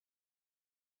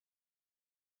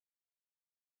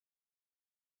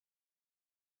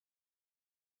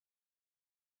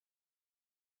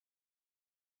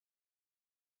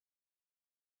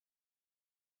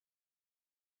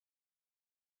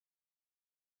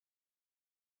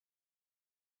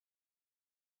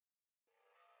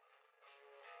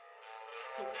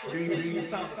So you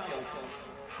found the skeleton.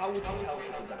 How would you tell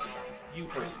it's a dinosaur? You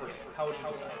personally, how would you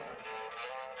decide?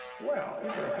 Well,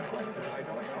 interesting question. I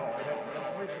don't know. I'd have to do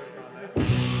some research on that.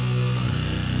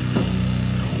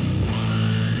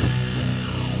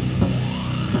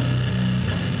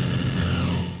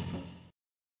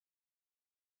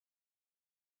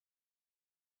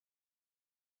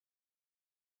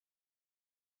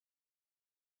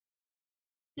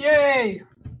 Yay!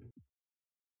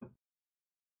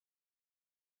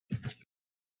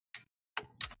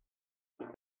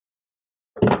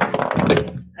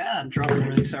 I'm drunk. I'm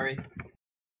really sorry.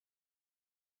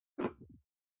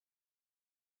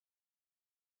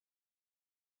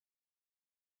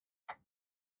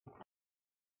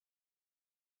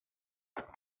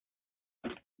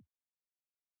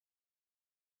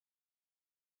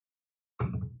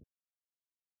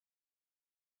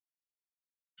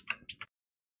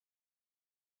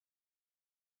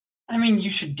 I mean, you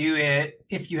should do it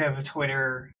if you have a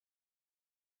Twitter.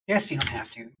 Yes, you don't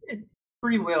have to. It's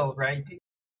free will, right?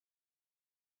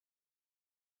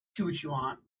 Do what you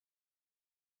want.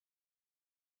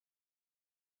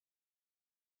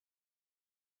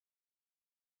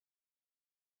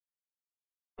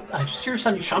 I just hear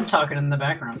some chump talking in the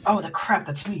background. Oh, the crap,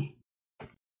 that's me.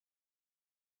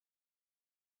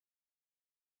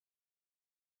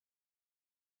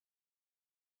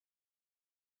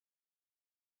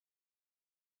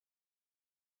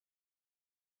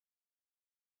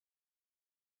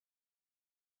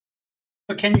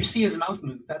 But can you see his mouth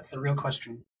move? That's the real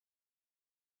question.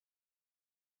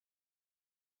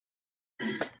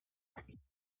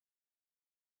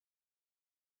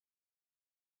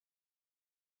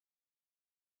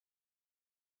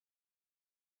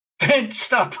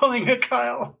 Stop pulling a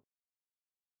Kyle.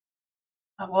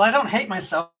 Well, I don't hate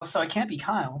myself, so I can't be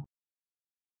Kyle.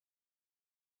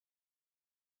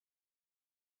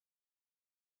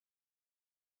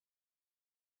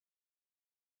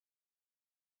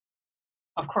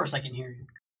 Of course I can hear you.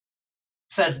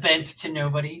 Says Bent to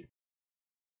nobody.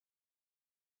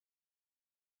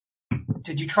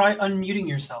 Did you try unmuting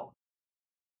yourself?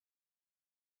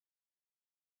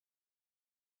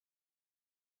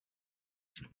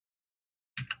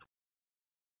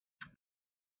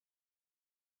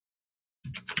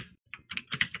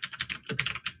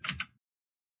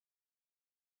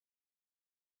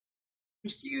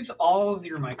 Just use all of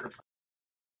your microphones.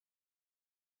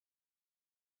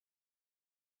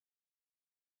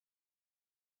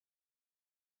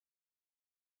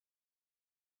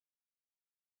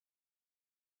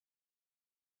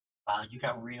 Wow, you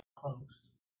got real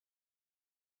close.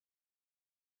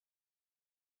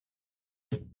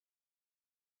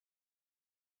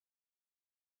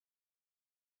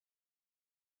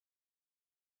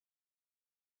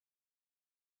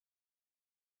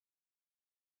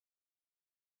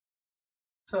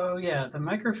 So yeah, the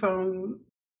microphone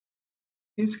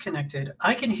is connected.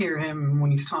 I can hear him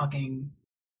when he's talking.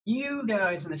 You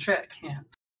guys in the chat can't.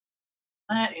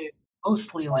 That is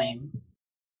mostly lame.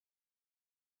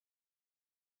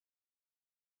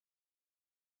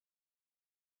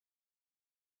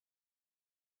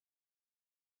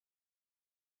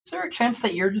 Is there a chance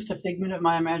that you're just a figment of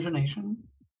my imagination?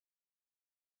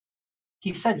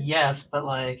 He said yes, but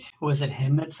like, was it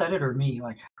him that said it or me?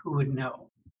 Like, who would know?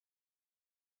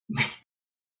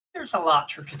 There's a lot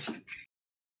to critique.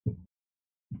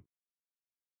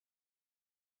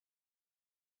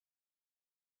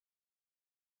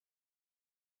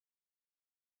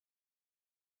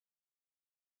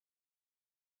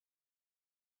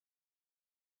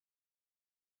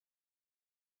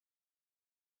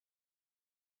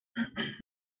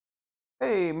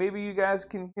 Hey, maybe you guys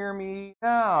can hear me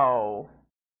now.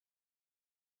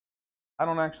 I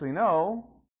don't actually know.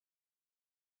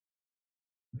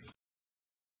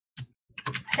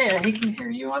 Hey, he can hear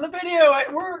you on the video.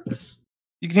 It works.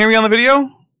 You can hear me on the video?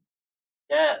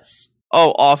 Yes.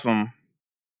 Oh, awesome.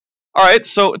 All right,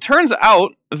 so it turns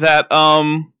out that,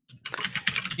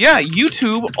 yeah,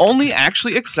 YouTube only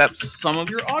actually accepts some of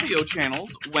your audio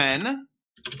channels when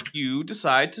you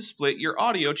decide to split your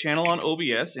audio channel on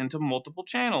OBS into multiple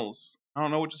channels. I don't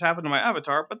know what just happened to my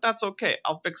avatar, but that's okay.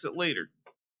 I'll fix it later.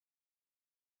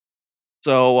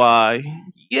 So,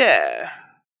 yeah.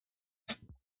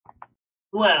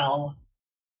 Well,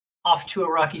 off to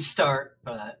a rocky start,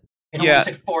 but it only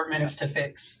took 4 minutes to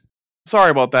fix.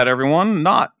 Sorry about that, everyone.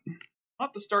 Not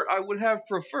the start I would have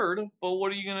preferred, but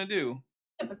what are you gonna do?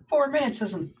 Yeah, but 4 minutes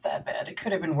isn't that bad. It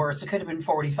could have been worse. It could have been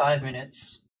 45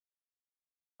 minutes.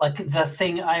 Like the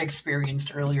thing I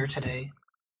experienced earlier today.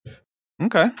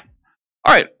 Okay.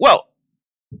 Alright, well,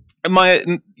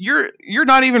 You're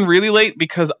not even really late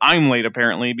because I'm late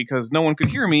apparently because no one could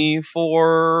hear me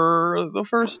for the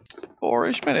first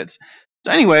 4-ish minutes.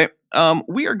 So anyway,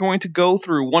 we are going to go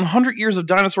through 100 years of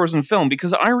dinosaurs in film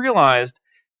because I realized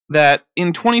that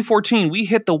in 2014 we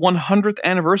hit the 100th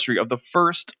anniversary of the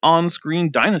first on-screen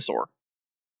dinosaur.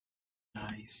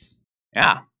 Nice.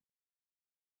 Yeah.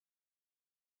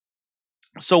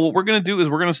 So what we're going to do is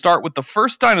we're going to start with the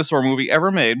first dinosaur movie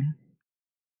ever made.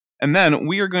 And then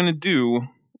we are going to do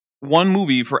one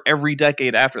movie for every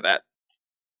decade after that.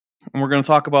 And we're going to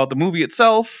talk about the movie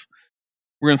itself.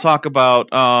 We're going to talk about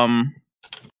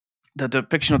the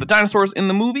depiction of the dinosaurs in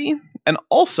the movie. And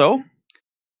also,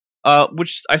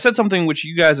 which I said something which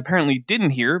you guys apparently didn't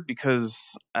hear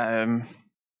because, I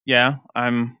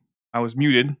was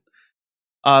muted.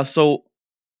 So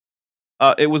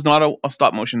it was not a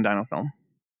stop-motion dino film.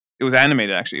 It was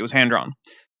animated, actually. It was hand-drawn.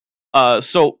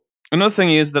 So another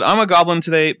thing is that I'm a goblin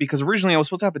today because originally I was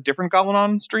supposed to have a different goblin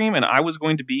on stream, and I was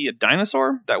going to be a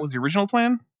dinosaur. That was the original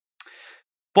plan.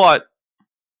 But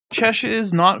Chesh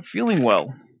is not feeling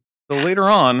well. So later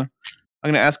on, I'm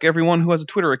going to ask everyone who has a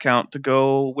Twitter account to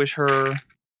go wish her,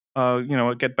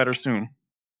 get better soon.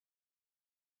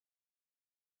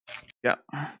 Yeah.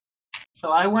 So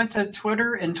I went to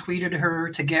Twitter and tweeted her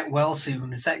to get well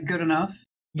soon. Is that good enough?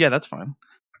 Yeah, that's fine.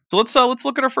 So let's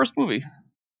look at our first movie.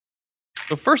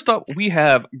 So first up, we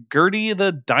have Gertie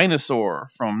the Dinosaur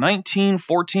from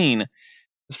 1914.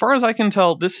 As far as I can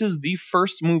tell, this is the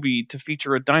first movie to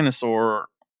feature a dinosaur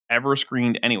ever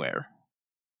screened anywhere.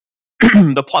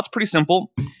 The plot's pretty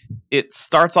simple. It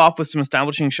starts off with some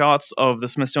establishing shots of the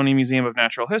Smithsonian Museum of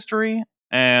Natural History,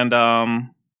 and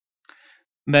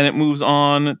then it moves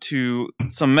on to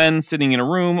some men sitting in a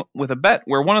room with a bet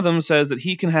where one of them says that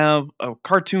he can have a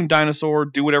cartoon dinosaur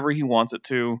do whatever he wants it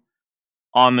to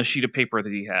on the sheet of paper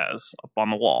that he has up on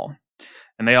the wall.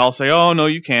 And they all say, oh, no,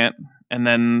 you can't. And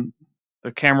then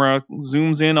the camera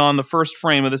zooms in on the first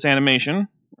frame of this animation,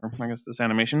 or I guess this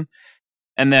animation,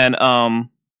 and then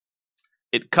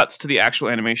it cuts to the actual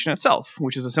animation itself,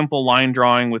 which is a simple line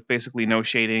drawing with basically no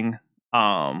shading.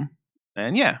 And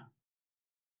yeah.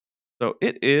 So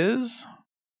it is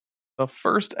the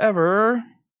first ever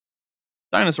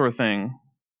dinosaur thing.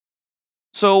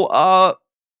 So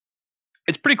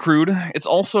it's pretty crude. It's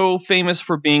also famous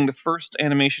for being the first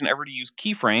animation ever to use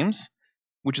keyframes,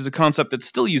 which is a concept that's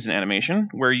still used in animation,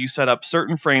 where you set up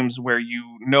certain frames where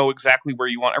you know exactly where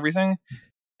you want everything,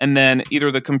 and then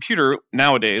either the computer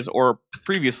nowadays or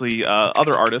previously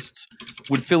other artists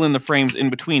would fill in the frames in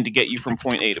between to get you from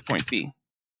point A to point B.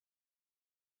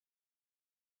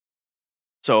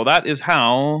 So that is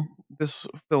how this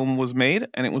film was made,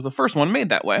 and it was the first one made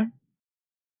that way.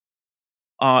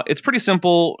 It's pretty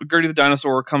simple. Gertie the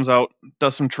Dinosaur comes out,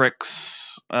 does some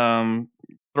tricks,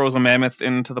 throws a mammoth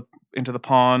into the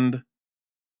pond.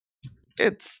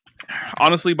 It's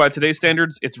honestly, by today's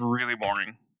standards, it's really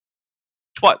boring.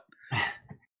 But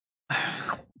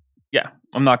yeah,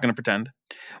 I'm not going to pretend.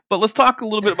 But let's talk a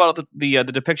little bit about the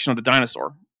depiction of the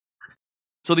dinosaur.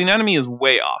 So the anatomy is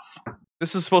way off.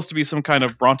 This is supposed to be some kind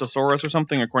of brontosaurus or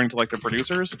something, according to like the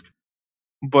producers,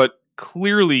 but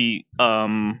clearly,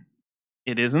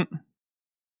 it isn't.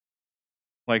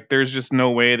 Like, there's just no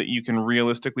way that you can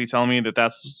realistically tell me that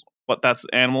that's what that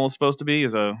animal is supposed to be,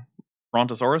 is a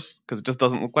brontosaurus, because it just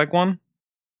doesn't look like one.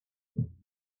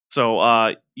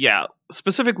 So, yeah,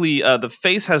 specifically, the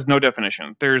face has no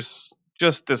definition. There's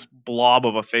just this blob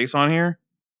of a face on here,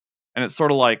 and it's sort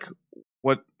of like,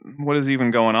 what is even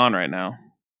going on right now?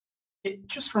 It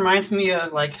just reminds me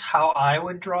of like how I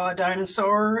would draw a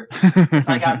dinosaur if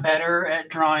I got better at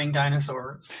drawing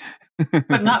dinosaurs.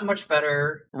 But not much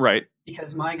better. Right.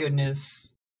 Because my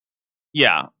goodness.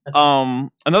 Yeah.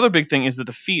 Another big thing is that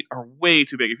the feet are way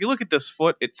too big. If you look at this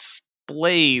foot, it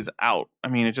splays out. I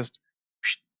mean, it just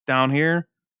down here.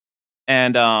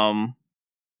 And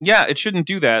yeah, it shouldn't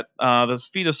do that. Those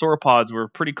feet of sauropods were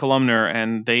pretty columnar,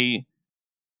 and they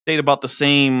stayed about the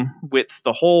same width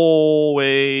the whole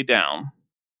way down.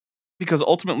 Because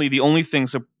ultimately, the only thing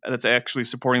that's actually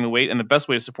supporting the weight, and the best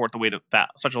way to support the weight of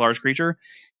such a large creature,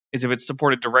 is if it's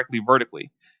supported directly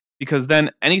vertically. Because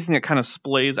then anything that kind of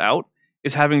splays out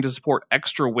is having to support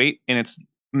extra weight, and it's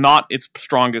not its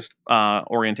strongest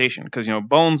orientation. Because,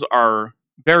 bones are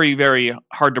very, very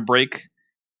hard to break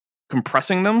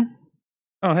compressing them.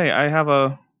 Oh, hey, I have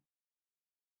a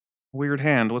weird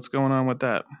hand. What's going on with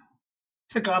that?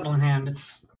 It's a goblin hand.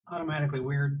 It's automatically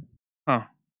weird. Huh.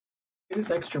 It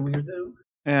is extra weird, though.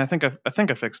 Yeah, I think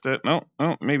I fixed it. No,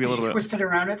 maybe a little bit. Twisted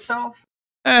around itself?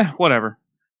 Whatever.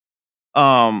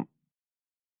 So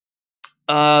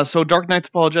Dark Knight's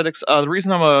apologetics. The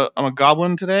reason I'm a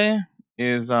goblin today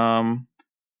is I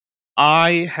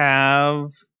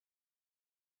have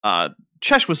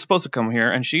Chesh was supposed to come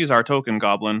here, and she's our token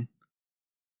goblin,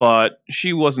 but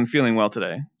she wasn't feeling well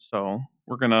today. So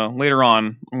we're gonna later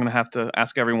on. I'm gonna have to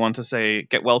ask everyone to say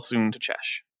 "get well soon" to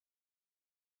Chesh,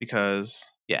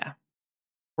 because yeah,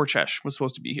 poor Chesh was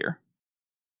supposed to be here.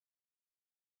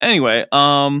 Anyway,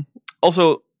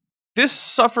 also this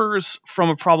suffers from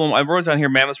a problem. I wrote down here: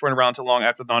 mammoths weren't around too long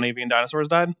after the non-avian dinosaurs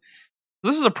died.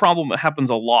 This is a problem that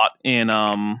happens a lot in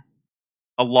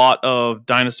a lot of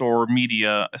dinosaur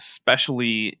media,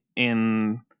 especially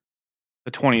in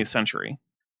the 20th century.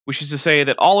 Which is to say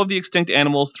that all of the extinct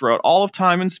animals throughout all of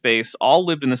time and space all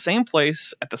lived in the same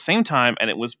place at the same time, and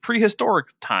it was prehistoric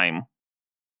time.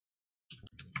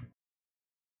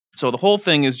 So the whole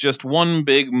thing is just one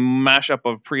big mashup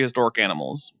of prehistoric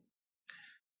animals.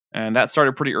 And that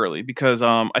started pretty early, because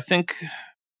I think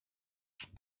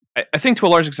to a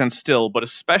large extent still, but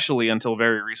especially until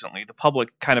very recently, the public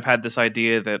kind of had this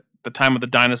idea that the time of the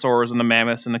dinosaurs and the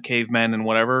mammoths and the cavemen and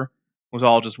whatever was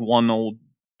all just one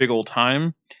big old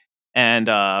time. And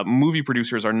movie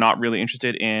producers are not really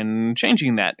interested in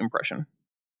changing that impression.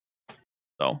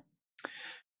 So,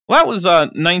 well, that was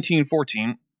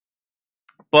 1914.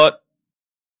 But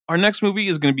our next movie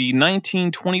is going to be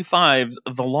 1925's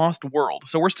The Lost World.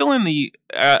 So we're still in the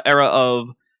era of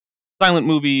silent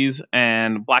movies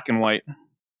and black and white.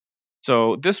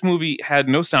 So this movie had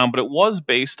no sound, but it was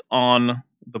based on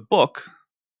the book,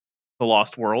 The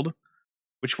Lost World,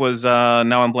 which was,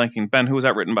 now I'm blanking. Ben, who was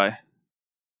that written by?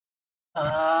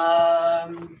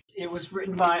 It was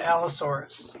written by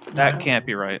Allosaurus. That can't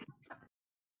be right.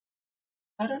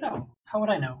 I don't know. How would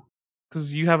I know?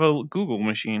 Because you have a Google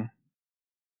machine.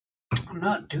 I'm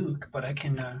not Duke, but I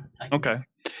can Okay.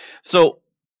 So,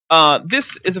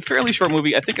 this is a fairly short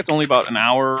movie. I think it's only about an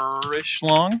hour-ish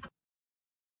long.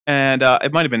 And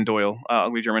it might have been Doyle,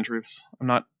 Ugly German Truths.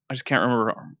 I just can't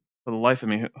remember for the life of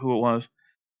me who it was.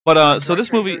 But, so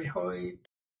this movie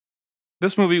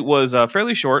was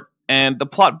fairly short, and the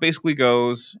plot basically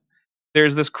goes,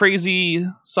 there's this crazy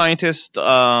scientist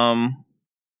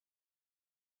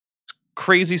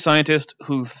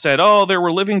who said, oh, there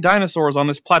were living dinosaurs on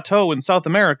this plateau in South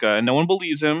America, and no one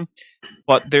believes him.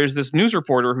 But there's this news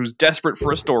reporter who's desperate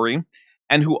for a story,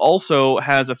 and who also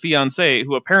has a fiancée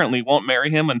who apparently won't marry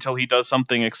him until he does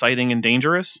something exciting and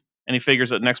dangerous, and he figures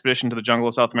that an expedition to the jungle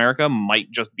of South America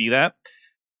might just be that.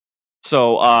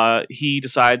 So he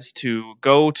decides to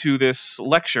go to this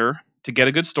lecture to get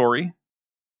a good story,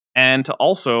 and to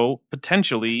also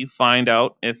potentially find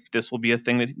out if this will be a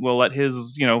thing that will let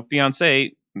his,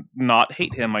 fiancée not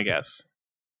hate him, I guess.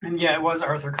 And yeah, it was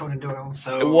Arthur Conan Doyle.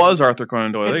 So it was Arthur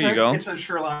Conan Doyle. There you go. It's a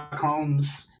Sherlock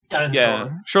Holmes dinosaur. Yeah,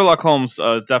 Sherlock Holmes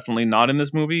is definitely not in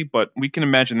this movie, but we can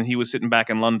imagine that he was sitting back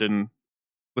in London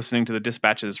listening to the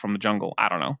dispatches from the jungle. I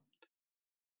don't know.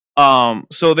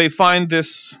 So they find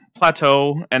this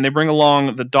plateau, and they bring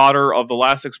along the daughter of the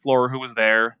last explorer who was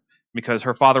there, because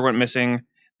her father went missing.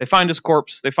 They find his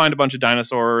corpse, they find a bunch of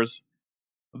dinosaurs.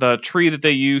 The tree that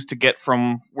they used to get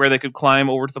from where they could climb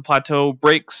over to the plateau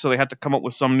breaks, so they had to come up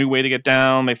with some new way to get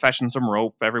down. They fashion some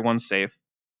rope, everyone's safe.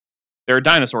 There are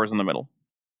dinosaurs in the middle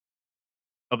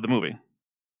of the movie,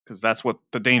 because that's what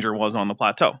the danger was on the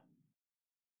plateau.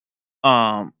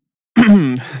 Sorry,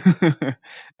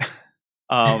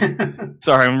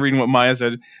 I'm reading what Maya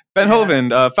said. Ben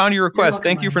Hovind, found your request.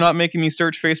 Thank you for not making me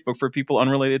search Facebook for people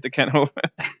unrelated to Kent Hovind.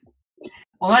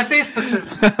 Well, my Facebook's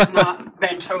is not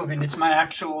Benthoven. It's my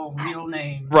actual real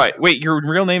name. Right. Wait, your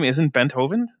real name isn't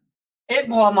Benthoven?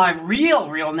 Well, my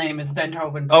real name is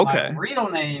Benthoven, but my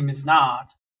real name is not.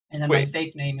 And then my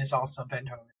fake name is also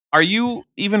Benthoven. Are you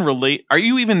even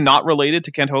not related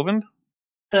to Kent Hovind?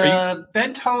 The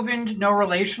Benthoven no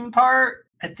relation part,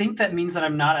 I think that means that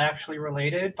I'm not actually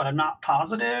related, but I'm not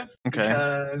positive. Okay.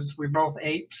 Because we're both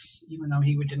apes, even though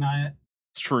he would deny it.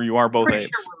 It's true, you are both apes.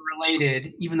 Sure we're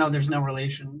related, even though there's no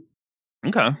relation.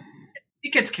 Okay.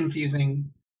 It gets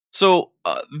confusing. So,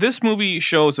 this movie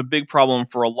shows a big problem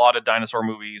for a lot of dinosaur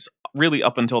movies, really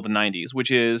up until the 90s,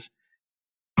 which is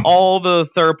all the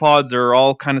theropods are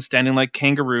all kind of standing like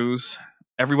kangaroos.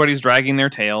 Everybody's dragging their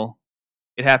tail.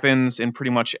 It happens in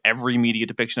pretty much every media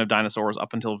depiction of dinosaurs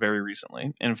up until very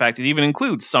recently. In fact, it even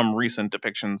includes some recent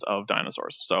depictions of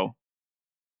dinosaurs. So,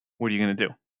 what are you going to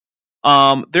do?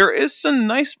 There is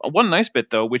one nice bit,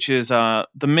 though, which is the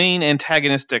main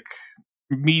antagonistic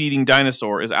meat-eating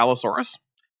dinosaur is Allosaurus.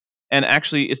 And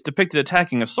actually, it's depicted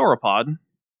attacking a sauropod,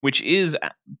 which is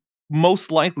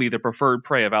most likely the preferred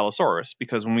prey of Allosaurus,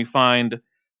 because when we find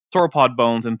sauropod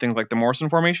bones in things like the Morrison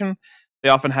Formation, they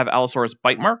often have Allosaurus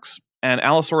bite marks, and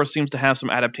Allosaurus seems to have some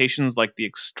adaptations like the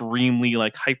extremely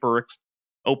hyper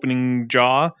opening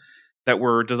jaw that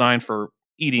were designed for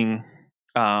eating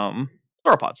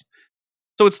sauropods.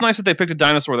 So it's nice that they picked a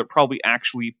dinosaur that probably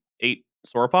actually ate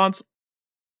sauropods.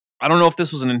 I don't know if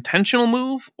this was an intentional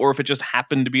move or if it just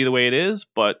happened to be the way it is,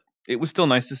 but it was still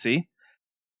nice to see.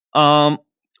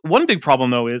 One big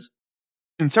problem, though, is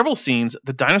in several scenes,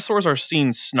 the dinosaurs are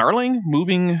seen snarling,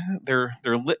 moving their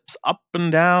lips up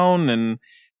and down, and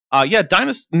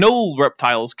no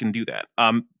reptiles can do that.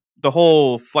 The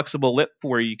whole flexible lip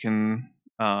where you can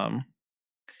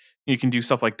do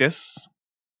stuff like this.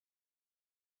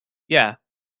 Yeah,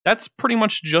 that's pretty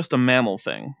much just a mammal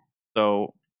thing.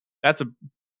 So that's a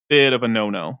bit of a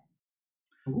no-no.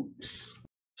 Oops.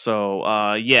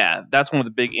 So yeah, that's one of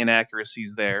the big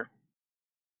inaccuracies there.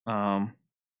 But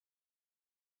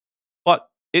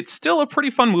it's still a pretty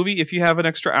fun movie if you have an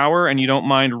extra hour and you don't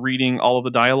mind reading all of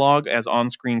the dialogue as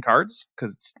on-screen cards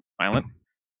because it's silent.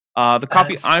 The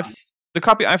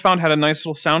copy I found had a nice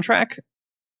little soundtrack,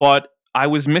 but I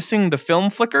was missing the film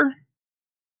flicker.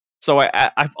 So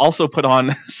I've also put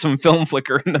on some film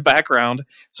flicker in the background,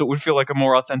 so it would feel like a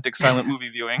more authentic silent movie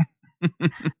viewing.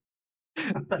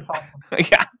 That's awesome.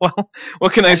 Yeah, well,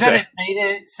 what can I say? It made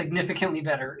it significantly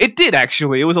better. It did,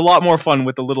 actually. It was a lot more fun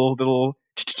with the little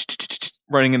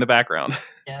running in the background.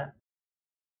 Yeah.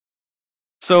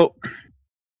 So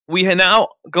we now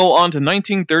go on to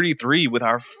 1933 with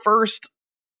our first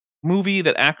movie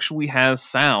that actually has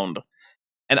sound.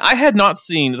 And I had not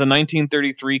seen the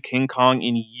 1933 King Kong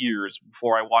in years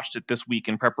before I watched it this week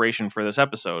in preparation for this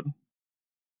episode.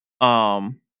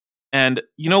 And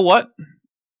you know what?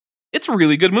 It's a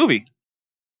really good movie.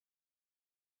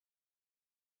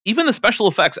 Even the special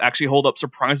effects actually hold up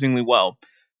surprisingly well.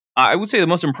 I would say the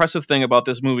most impressive thing about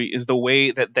this movie is the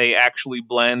way that they actually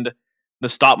blend the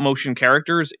stop motion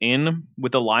characters in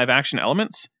with the live action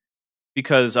elements.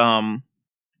 Because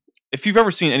if you've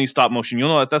ever seen any stop motion, you'll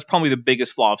know that that's probably the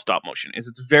biggest flaw of stop motion, is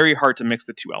it's very hard to mix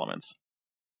the two elements.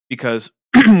 Because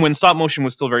when stop motion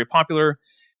was still very popular,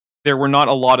 there were not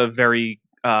a lot of very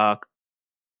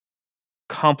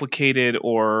complicated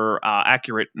or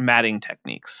accurate matting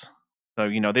techniques. So,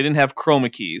 they didn't have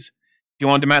chroma keys. If you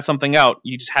wanted to matte something out,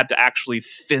 you just had to actually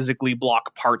physically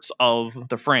block parts of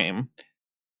the frame.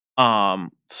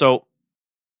 So,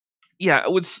 yeah,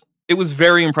 it was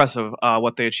very impressive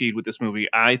what they achieved with this movie.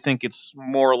 I think it's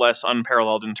more or less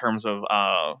unparalleled in terms of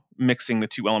mixing the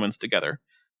two elements together.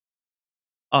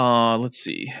 Let's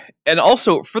see. And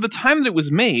also, for the time that it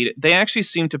was made, they actually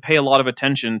seemed to pay a lot of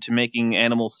attention to making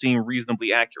animals seem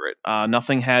reasonably accurate.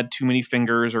 Nothing had too many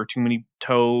fingers or too many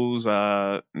toes.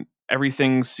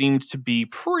 Everything seemed to be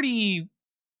pretty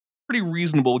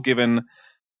reasonable given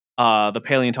the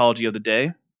paleontology of the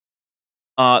day.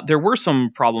 There were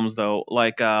some problems, though,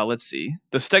 like, let's see.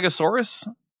 The Stegosaurus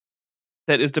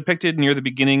that is depicted near the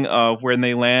beginning of when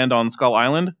they land on Skull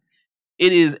Island,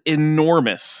 it is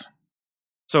enormous.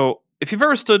 So, if you've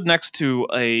ever stood next to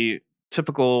a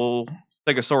typical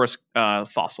Stegosaurus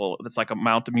fossil that's like a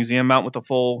museum mount with a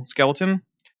full skeleton,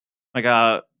 like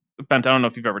Bent, I don't know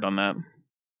if you've ever done that.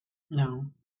 No.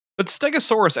 But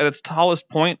Stegosaurus at its tallest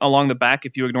point along the back,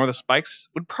 if you ignore the spikes,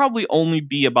 would probably only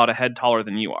be about a head taller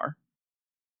than you are.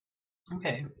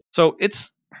 Okay. So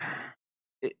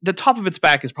the top of its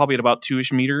back is probably at about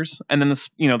 2-ish meters, and then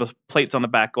the plates on the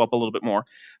back go up a little bit more.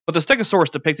 But the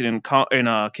Stegosaurus depicted in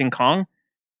King Kong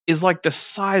is like the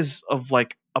size of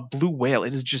like a blue whale.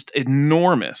 It is just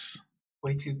enormous.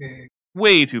 Way too big.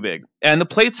 Way too big. And the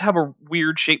plates have a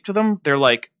weird shape to them. They're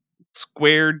like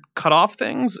squared cut off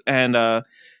things, and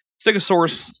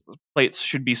Stegosaurus plates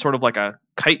should be sort of like a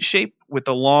kite shape with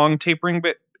a long tapering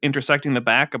bit intersecting the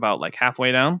back about like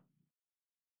halfway down.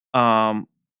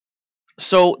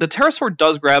 So the pterosaur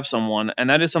does grab someone, and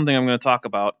that is something I'm going to talk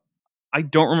about. I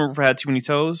don't remember if it had too many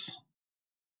toes.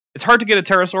 It's hard to get a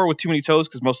pterosaur with too many toes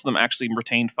because most of them actually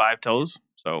retained 5 toes.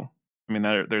 So, I mean,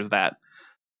 there's that.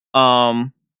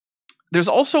 There's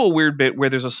also a weird bit where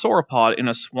there's a sauropod in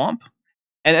a swamp.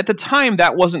 And at the time,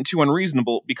 that wasn't too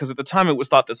unreasonable because at the time it was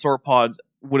thought that sauropods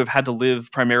would have had to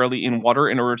live primarily in water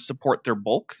in order to support their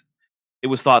bulk. It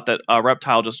was thought that a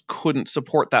reptile just couldn't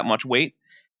support that much weight.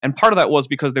 And part of that was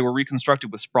because they were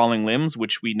reconstructed with sprawling limbs,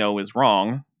 which we know is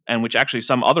wrong, and which actually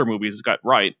some other movies got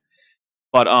right.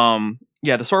 But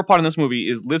yeah, the sauropod in this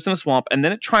movie lives in a swamp, and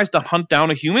then it tries to hunt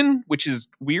down a human, which is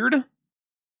weird. And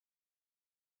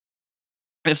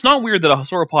it's not weird that a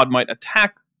sauropod might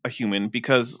attack a human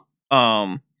because,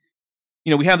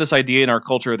 we have this idea in our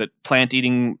culture that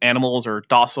plant-eating animals are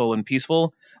docile and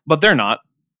peaceful, but they're not.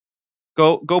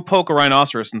 Go poke a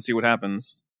rhinoceros and see what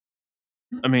happens.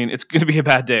 I mean, it's going to be a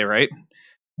bad day, right?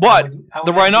 But I would the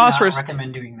actually rhinoceros, not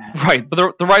recommend doing that. right?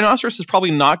 But the rhinoceros is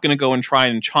probably not going to go and try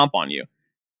and chomp on you.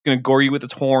 It's going to gore you with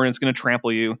its horn. It's going to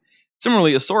trample you.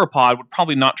 Similarly, a sauropod would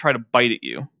probably not try to bite at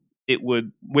you. It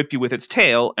would whip you with its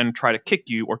tail and try to kick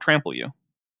you or trample you.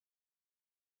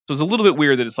 So it's a little bit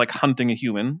weird that it's like hunting a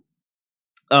human.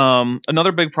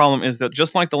 Another big problem is that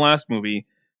just like the last movie,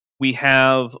 we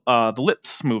have the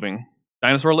lips moving.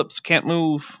 Dinosaur lips can't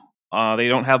move. They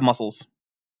don't have muscles.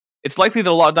 It's likely that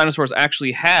a lot of dinosaurs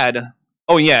actually had...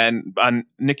 Oh, yeah, and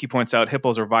Nikki points out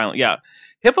hippos are violent. Yeah,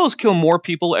 hippos kill more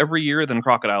people every year than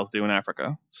crocodiles do in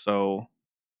Africa. So,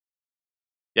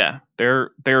 yeah,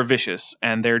 they're vicious,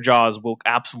 and their jaws will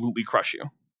absolutely crush you.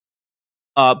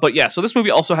 But yeah, so this movie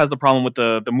also has the problem with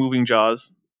the moving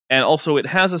jaws, and also it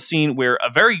has a scene where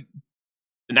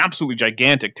an absolutely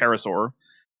gigantic pterosaur,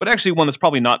 but actually one that's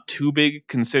probably not too big,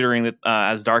 considering that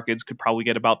Asdarchids could probably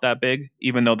get about that big,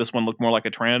 even though this one looked more like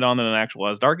a pteranodon than an actual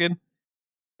Asdarchid.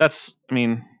 That's, I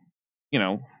mean, you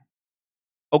know,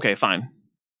 okay, fine.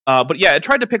 But yeah, it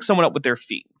tried to pick someone up with their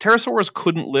feet. Pterosaurs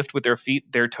couldn't lift with their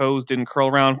feet, their toes didn't curl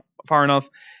around far enough,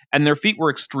 and their feet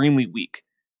were extremely weak.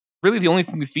 Really, the only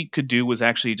thing the feet could do was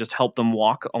actually just help them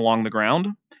walk along the ground.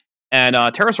 And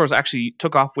pterosaurs actually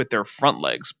took off with their front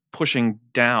legs, pushing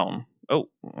down. Oh,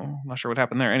 I'm not sure what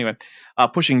happened there. Anyway,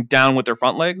 pushing down with their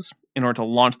front legs in order to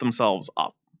launch themselves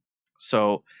up.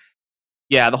 So,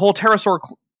 yeah, the whole pterosaur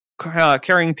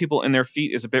carrying people in their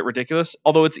feet is a bit ridiculous.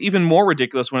 Although it's even more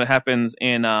ridiculous when it happens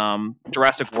in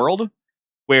Jurassic World,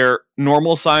 where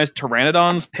normal-sized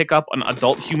pteranodons pick up an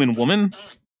adult human woman.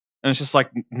 And it's just like,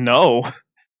 no.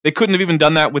 They couldn't have even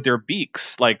done that with their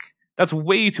beaks. Like, that's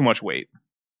way too much weight.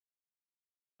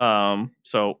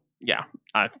 So yeah,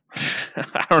 I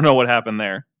I don't know what happened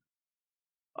there.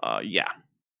 Yeah.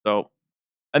 So,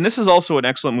 and this is also an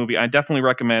excellent movie. I definitely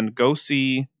recommend go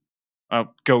see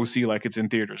like it's in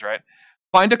theaters, right?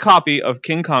 Find a copy of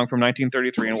King Kong from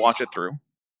 1933 and watch it through.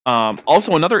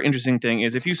 Also, another interesting thing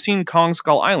is if you've seen Kong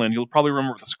Skull Island, you'll probably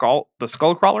remember the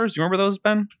skull crawlers. Do you remember those,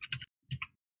 Ben?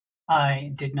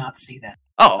 I did not see that.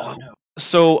 Oh, so no.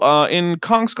 So in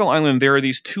Kong Skull Island, there are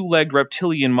these two-legged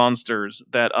reptilian monsters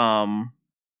that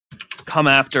come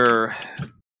after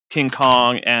King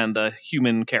Kong and the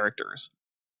human characters.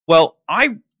 Well,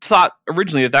 I thought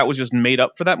originally that was just made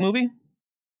up for that movie,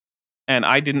 and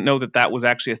I didn't know that that was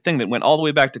actually a thing that went all the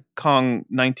way back to Kong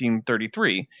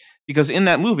 1933, because in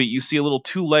that movie you see a little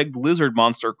two-legged lizard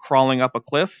monster crawling up a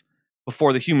cliff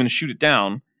before the humans shoot it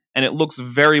down, and it looks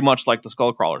very much like the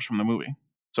skull crawlers from the movie.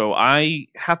 So I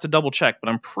have to double check, but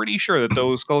I'm pretty sure that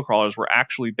those skull crawlers were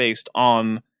actually based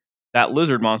on that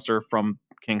lizard monster from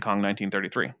King Kong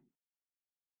 1933.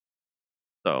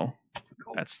 So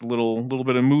that's a little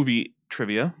bit of movie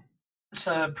trivia. It's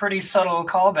a pretty subtle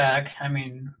callback. I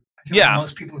mean, I feel like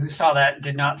most people who saw that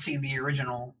did not see the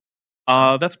original.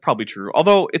 That's probably true.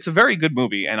 Although it's a very good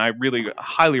movie, and I really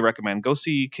highly recommend go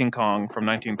see King Kong from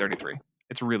 1933.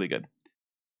 It's really good.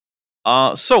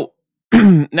 So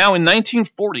now in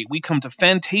 1940, we come to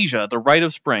Fantasia, The Rite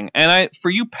of Spring. And for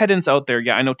you pedants out there,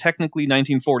 yeah, I know technically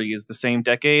 1940 is the same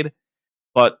decade,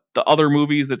 but the other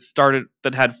movies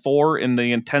that had 4 in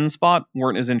the 10 spot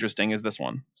weren't as interesting as this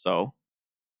one. So,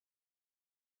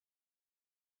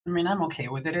 I mean, I'm okay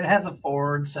with it. It has a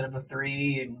 4 instead of a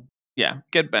 3, and yeah,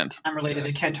 get bent. I'm related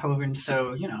to Kent Hovind,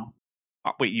 so you know.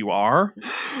 Wait, you are?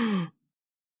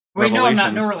 Wait, no, I'm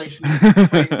not. No relation.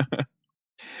 Wait.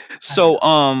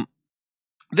 So,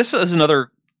 this is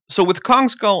another. So with Kong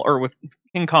Skull or with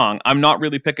King Kong, I'm not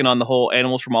really picking on the whole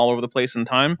animals from all over the place in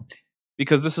time,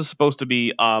 because this is supposed to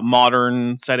be a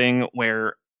modern setting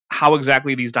where how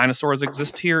exactly these dinosaurs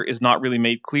exist here is not really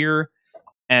made clear,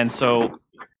 and so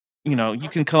you know you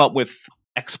can come up with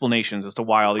explanations as to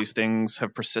why all these things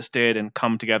have persisted and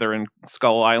come together in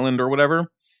Skull Island or whatever.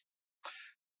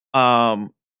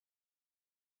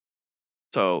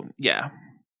 So yeah.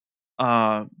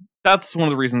 That's one of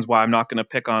the reasons why I'm not going to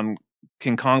pick on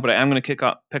King Kong, but I am going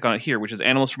to pick on it here, which is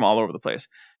animals from all over the place.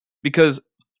 Because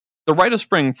The Rite of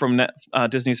Spring from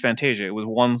Disney's Fantasia, it was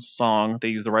one song, they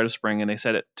used The Rite of Spring, and they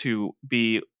set it to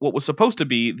be what was supposed to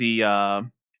be the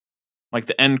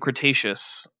end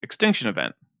Cretaceous extinction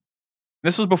event.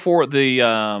 This was before the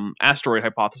asteroid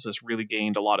hypothesis really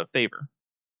gained a lot of favor.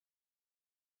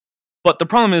 But the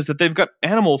problem is that they've got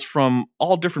animals from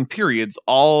all different periods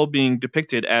all being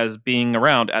depicted as being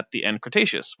around at the end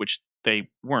Cretaceous, which they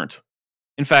weren't.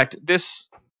 In fact, this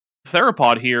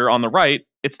theropod here on the right,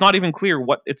 it's not even clear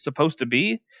what it's supposed to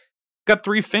be. It's got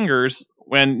 3 fingers,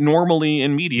 when normally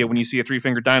in media, when you see a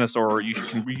 3-fingered dinosaur, you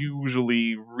can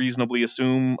usually reasonably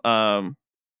assume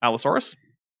Allosaurus.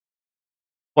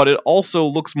 but it also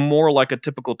looks more like a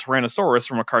typical Tyrannosaurus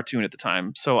from a cartoon at the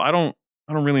time. So I don't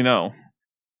really know.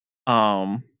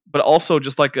 But also,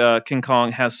 just like King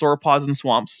Kong, has sauropods and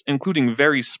swamps, including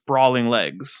very sprawling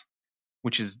legs,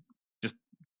 which is just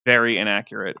very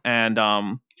inaccurate. And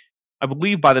I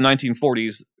believe by the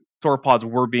 1940s, sauropods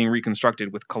were being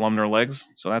reconstructed with columnar legs,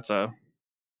 so that's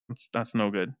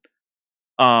no good.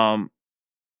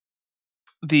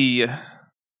 The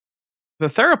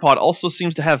theropod also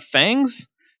seems to have fangs.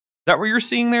 Is that what you're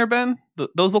seeing there, Ben?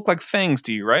 Those look like fangs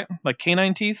to you, right? Like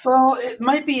canine teeth? Well, it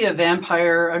might be a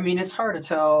vampire. I mean, it's hard to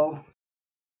tell.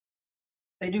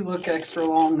 They do look extra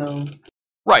long, though.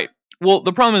 Right. Well,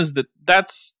 the problem is that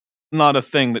that's not a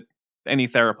thing that any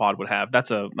theropod would have.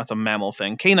 That's a mammal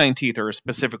thing. Canine teeth are a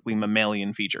specifically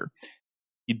mammalian feature.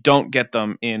 You don't get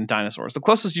them in dinosaurs. The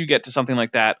closest you get to something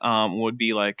like that would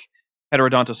be like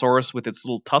Heterodontosaurus with its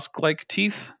little tusk-like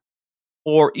teeth.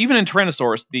 Or even in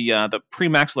Tyrannosaurus, the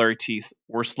premaxillary teeth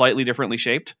were slightly differently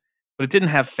shaped, but it didn't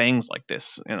have fangs like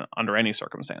this under any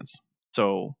circumstance.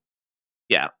 So,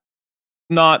 yeah.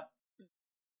 Let's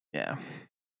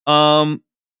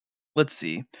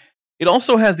see. It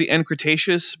also has the end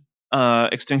Cretaceous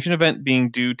extinction event being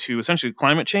due to essentially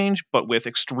climate change, but with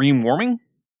extreme warming.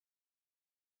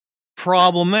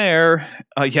 Problem there.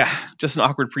 Just an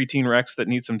awkward preteen Rex that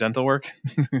needs some dental work.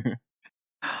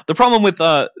 The problem with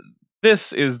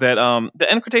this is that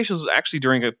the end Cretaceous was actually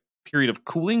during a period of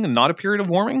cooling and not a period of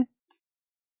warming.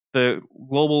 The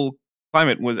global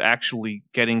climate was actually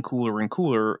getting cooler and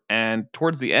cooler, and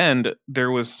towards the end, there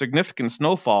was significant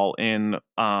snowfall in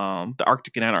the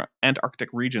Arctic and Antarctic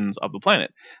regions of the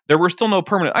planet. There were still no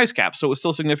permanent ice caps, so it was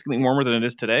still significantly warmer than it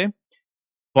is today.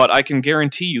 But I can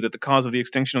guarantee you that the cause of the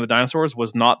extinction of the dinosaurs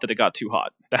was not that it got too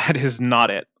hot. That is not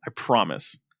it. I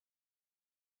promise.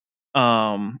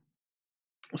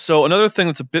 So another thing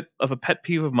that's a bit of a pet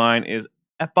peeve of mine is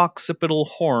epoccipital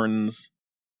horns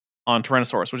on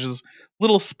Tyrannosaurus, which is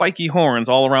little spiky horns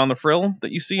all around the frill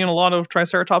that you see in a lot of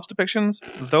Triceratops depictions.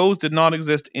 Those did not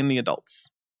exist in the adults.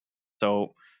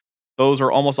 So those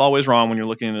are almost always wrong when you're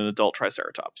looking at an adult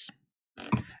Triceratops.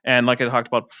 And like I talked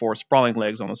about before, sprawling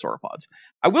legs on the sauropods.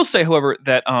 I will say, however,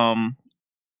 that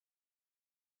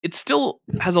it still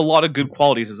has a lot of good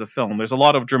qualities as a film. There's a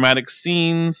lot of dramatic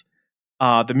scenes.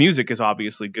 The music is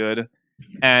obviously good,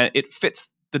 and it fits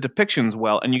the depictions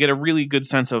well, and you get a really good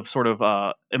sense of sort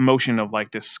of emotion of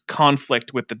like this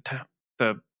conflict with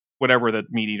the whatever the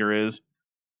meat eater is.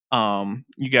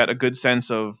 You get a good sense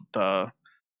of the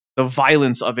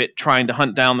violence of it trying to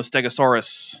hunt down the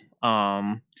Stegosaurus.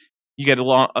 You get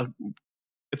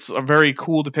it's a very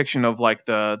cool depiction of like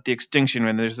the extinction,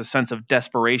 and there's a sense of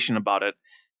desperation about it,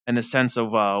 and the sense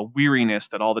of weariness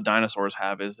that all the dinosaurs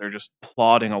have as they're just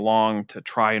plodding along to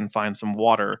try and find some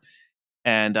water.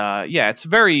 And it's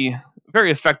very, very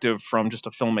effective from just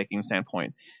a filmmaking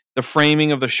standpoint. The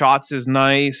framing of the shots is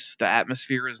nice. The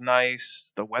atmosphere is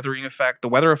nice. The weather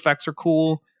effects are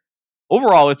cool.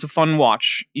 Overall, it's a fun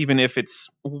watch, even if it's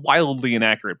wildly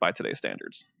inaccurate by today's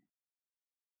standards.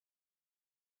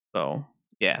 So,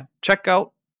 yeah. Check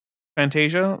out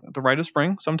Fantasia, The Rite of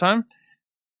Spring, sometime.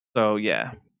 So,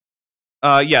 yeah.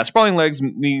 Sprawling legs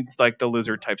needs like the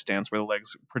lizard type stance where the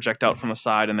legs project out from the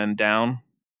side and then down.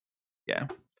 Yeah.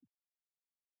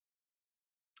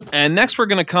 And next we're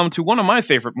going to come to one of my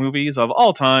favorite movies of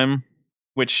all time,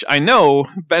 which I know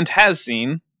Bent has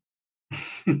seen.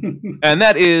 And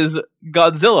that is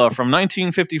Godzilla from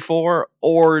 1954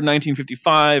 or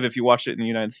 1955 if you watched it in the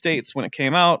United States when it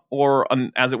came out, or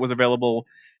as it was available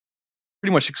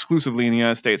pretty much exclusively in the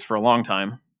United States for a long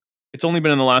time. It's only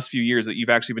been in the last few years that you've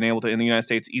actually been able to, in the United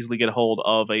States, easily get a hold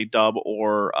of a dub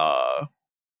or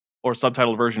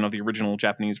subtitled version of the original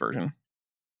Japanese version.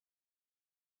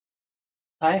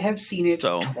 I have seen it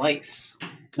twice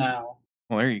now.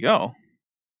 Well, there you go.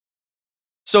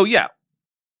 So, yeah.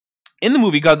 In the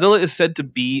movie, Godzilla is said to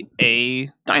be a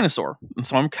dinosaur. And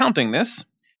so I'm counting this.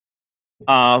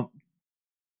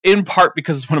 In part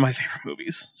because it's one of my favorite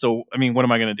movies. So, I mean, what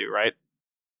am I going to do, right?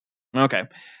 Okay.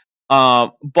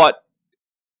 But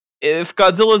if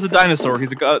Godzilla is a dinosaur,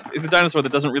 he's a dinosaur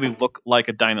that doesn't really look like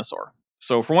a dinosaur.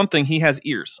 So, for one thing, he has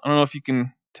ears. I don't know if you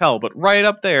can tell, but right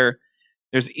up there,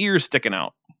 there's ears sticking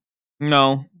out.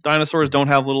 No, dinosaurs don't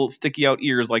have little sticky out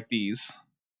ears like these.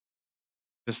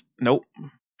 Just, nope.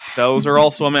 Those are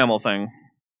also a mammal thing.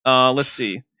 Let's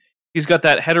see. He's got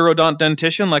that heterodont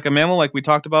dentition like a mammal, like we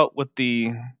talked about with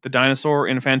the dinosaur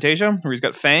in Fantasia, where he's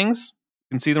got fangs.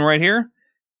 You can see them right here.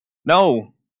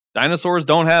 No, dinosaurs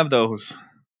don't have those.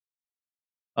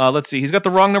 Let's see. He's got the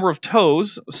wrong number of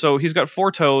toes, so he's got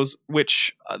 4 toes,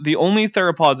 which the only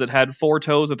theropods that had 4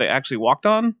 toes that they actually walked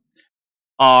on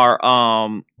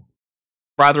are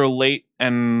rather late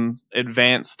and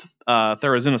advanced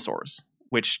Therizinosaurs,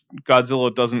 which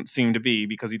Godzilla doesn't seem to be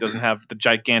because he doesn't have the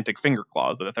gigantic finger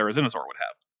claws that a Therizinosaur would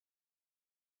have.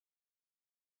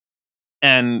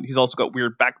 And he's also got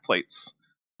weird back plates,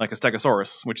 like a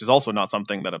Stegosaurus, which is also not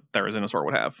something that a Therizinosaur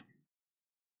would have.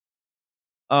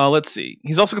 Let's see.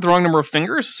 He's also got the wrong number of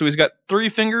fingers, so he's got 3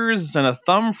 fingers and a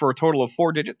thumb for a total of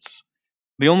 4 digits.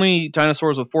 The only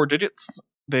dinosaurs with 4 digits,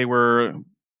 they were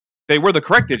the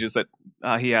correct digits that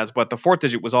he has, but the 4th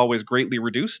digit was always greatly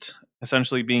reduced,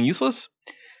 essentially being useless.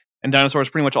 And dinosaurs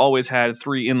pretty much always had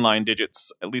 3 inline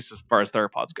digits, at least as far as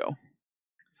theropods go.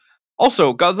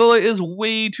 Also, Godzilla is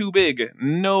way too big.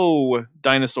 No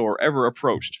dinosaur ever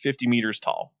approached 50 meters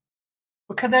tall.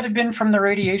 What could that have been from the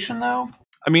radiation, though?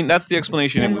 I mean, that's the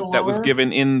explanation that was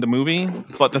given in the movie,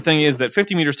 but the thing is that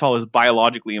 50 meters tall is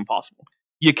biologically impossible.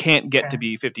 You can't get to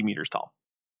be 50 meters tall.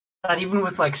 Not even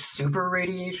with, like, super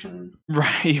radiation?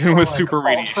 Right, even with like super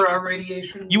radiation. Ultra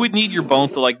radiation? You would need your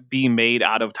bones to, like, be made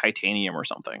out of titanium or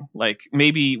something. Like,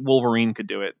 maybe Wolverine could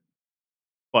do it.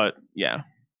 But, yeah.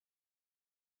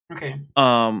 Okay.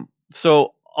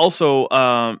 So, also,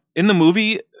 in the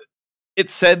movie,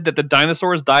 it said that the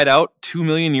dinosaurs died out 2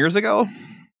 million years ago.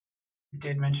 You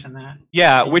did mention that.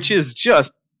 Yeah, which is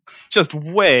just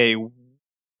way,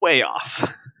 way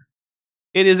off.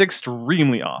 It is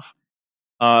extremely off.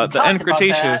 The end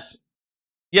Cretaceous.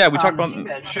 Yeah, we talked about the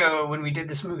Seabed show when we did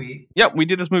this movie. Yep, we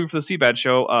did this movie for the Seabed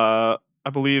show. I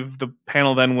believe the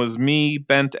panel then was me,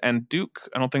 Bent, and Duke.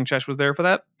 I don't think Chesh was there for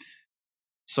that.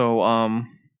 So,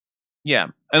 yeah.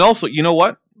 And also, you know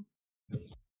what?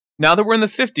 Now that we're in the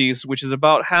 50s, which is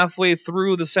about halfway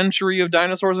through the century of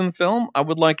dinosaurs in film, I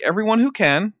would like everyone who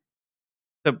can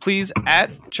to please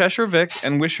at Cheshire Vic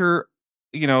and wish her,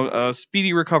 a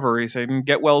speedy recovery, say,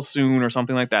 get well soon or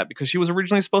something like that, because she was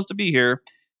originally supposed to be here,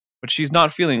 but she's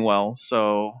not feeling well.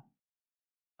 So,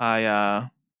 I'd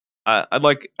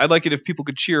like it if people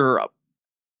could cheer her up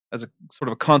as a sort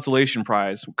of a consolation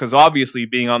prize, because obviously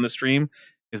being on the stream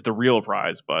is the real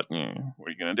prize. But what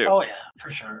are you gonna do? Oh yeah, for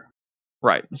sure.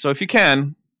 Right. So if you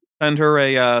can, send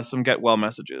her some get well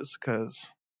messages,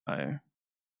 because I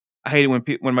hate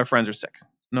it when my friends are sick.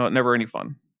 No, never any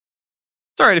fun.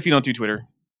 It's alright if you don't do Twitter.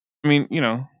 I mean,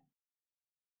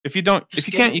 if you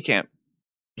can't, you can't.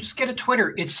 Just get a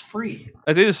Twitter. It's free.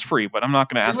 It is free, but I'm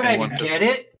not going to ask anyone. Get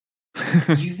it.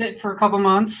 Use it for a couple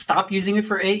months. Stop using it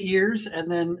for 8 years, and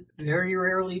then very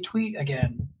rarely tweet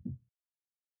again.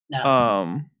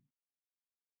 No.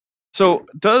 So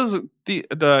does the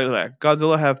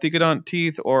Godzilla have thecodont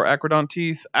teeth or acrodont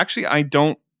teeth? Actually, I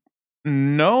don't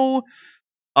know.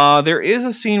 There is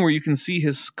a scene where you can see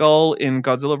his skull in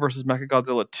Godzilla vs.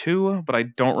 Mechagodzilla 2, but I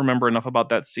don't remember enough about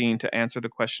that scene to answer the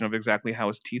question of exactly how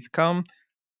his teeth come.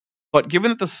 But given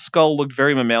that the skull looked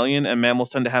very mammalian and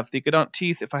mammals tend to have thecodont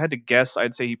teeth, if I had to guess,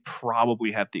 I'd say he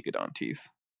probably had thecodont teeth.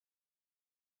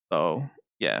 So,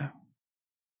 yeah.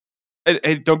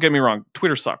 Hey, don't get me wrong,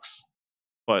 Twitter sucks.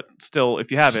 But still,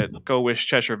 if you have it, go wish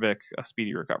Cheshire Vic a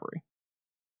speedy recovery.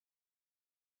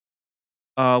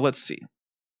 Let's see.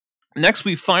 Next,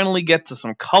 we finally get to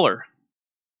some color.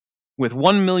 With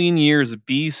 1 million years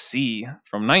BC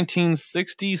from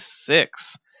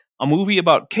 1966. A movie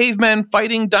about cavemen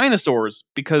fighting dinosaurs.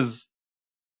 Because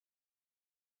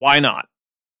why not?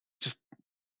 Just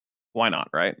why not,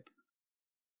 right?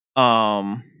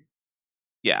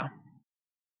 Yeah.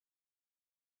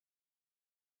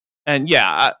 And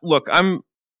yeah, look, I'm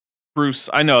Bruce.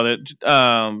 I know that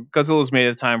Godzilla was made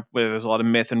at a time where there's a lot of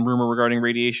myth and rumor regarding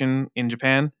radiation in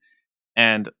Japan.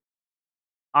 And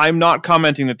I'm not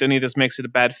commenting that any of this makes it a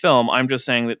bad film. I'm just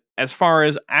saying that as far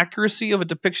as accuracy of a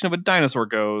depiction of a dinosaur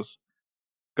goes,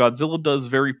 Godzilla does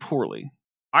very poorly.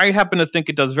 I happen to think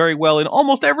it does very well in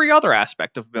almost every other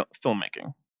aspect of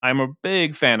filmmaking. I'm a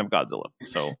big fan of Godzilla.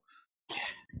 So,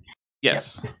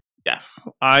 yes. Yep. Yes.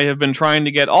 I have been trying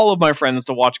to get all of my friends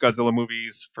to watch Godzilla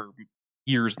movies for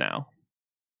years now.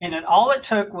 And all it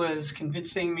took was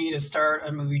convincing me to start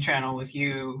a movie channel with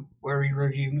you where we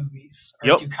review movies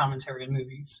or do commentary on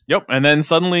movies. Yep, and then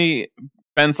suddenly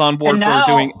Ben's on board for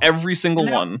doing every single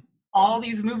one. All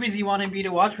these movies you wanted me to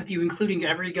watch with you, including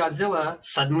every Godzilla,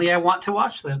 suddenly I want to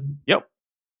watch them. Yep.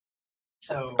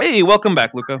 So hey, welcome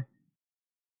back, Luca.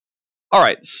 All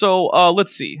right, so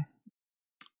let's see.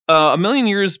 1 million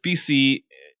years BC,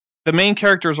 the main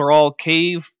characters are all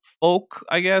cave folk,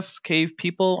 I guess, cave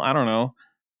people. I don't know.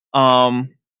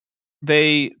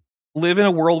 They live in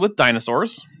a world with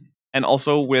dinosaurs, and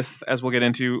also with, as we'll get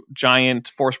into, giant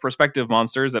forced perspective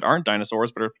monsters that aren't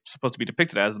dinosaurs, but are supposed to be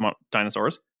depicted as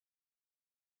dinosaurs.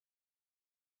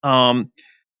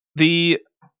 The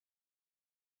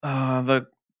the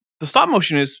stop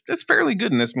motion it's fairly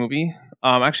good in this movie.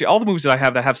 Actually, all the movies that I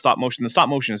have that have stop motion, the stop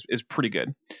motion is pretty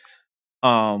good.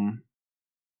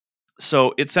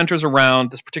 So it centers around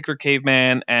this particular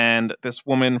caveman and this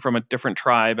woman from a different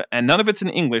tribe, and none of it's in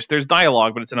English. There's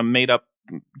dialogue, but it's in a made-up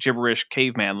gibberish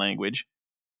caveman language.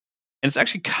 And it's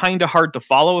actually kind of hard to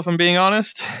follow, if I'm being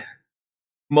honest.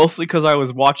 Mostly because I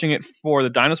was watching it for the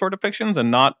dinosaur depictions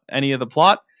and not any of the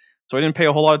plot. So I didn't pay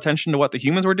a whole lot of attention to what the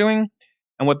humans were doing.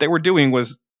 And what they were doing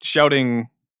was shouting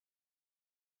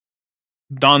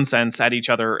nonsense at each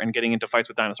other and getting into fights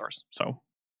with dinosaurs. So,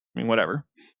 I mean, whatever.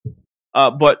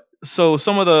 But so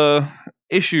some of the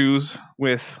issues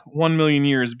with 1 million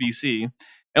years BC, and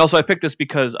also I picked this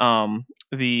because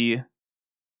the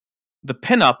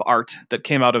pinup art that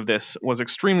came out of this was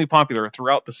extremely popular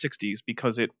throughout the 60s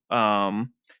because it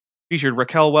featured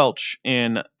Raquel Welch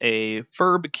in a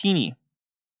fur bikini,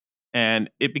 and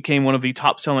it became one of the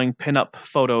top-selling pinup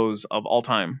photos of all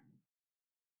time.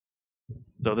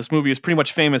 So this movie is pretty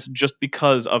much famous just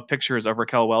because of pictures of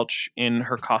Raquel Welch in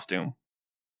her costume.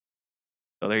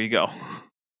 So there you go.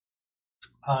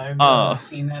 I've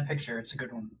seen that picture. It's a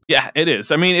good one. Yeah, it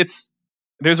is. I mean,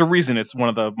 there's a reason it's one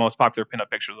of the most popular pinup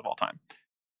pictures of all time.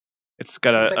 It's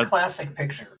got a classic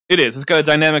picture. It is. It's got a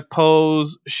dynamic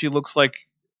pose. She looks like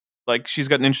she's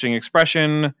got an interesting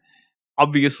expression.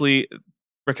 Obviously,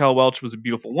 Raquel Welch was a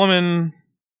beautiful woman.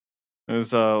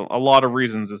 There's a lot of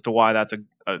reasons as to why that's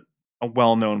a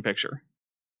well-known picture.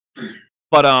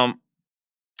 But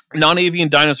non-avian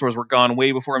dinosaurs were gone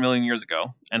way before 1 million years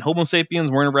ago, and Homo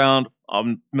sapiens weren't around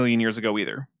 1 million years ago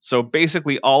either. So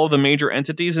basically, all of the major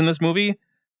entities in this movie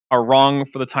are wrong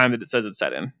for the time that it says it's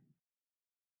set in.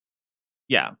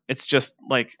 Yeah, it's just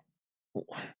like,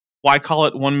 why call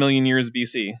it 1 million years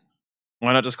BC?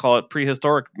 Why not just call it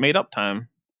prehistoric made-up time?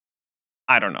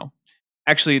 I don't know.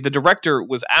 Actually, the director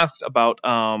was asked about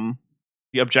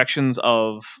the objections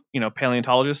of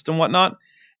paleontologists and whatnot,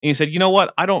 and he said, you know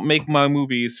what? I don't make my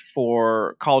movies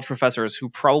for college professors who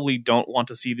probably don't want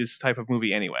to see this type of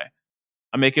movie anyway.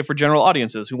 I make it for general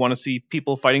audiences who want to see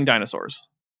people fighting dinosaurs.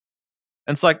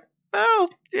 And it's like, well,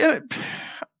 yeah,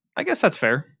 I guess that's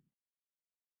fair.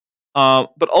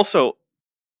 But also,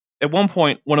 at one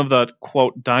point, one of the,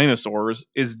 quote, dinosaurs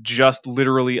is just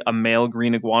literally a male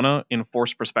green iguana in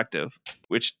forced perspective,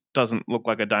 which doesn't look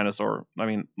like a dinosaur. I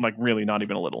mean, like, really not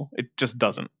even a little. It just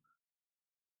doesn't.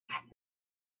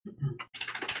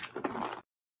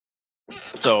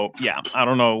 So, yeah, I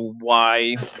don't know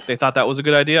why they thought that was a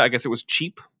good idea. I guess it was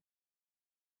cheap.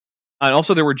 And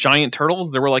also, there were giant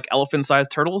turtles. There were, like,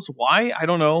 elephant-sized turtles. Why? I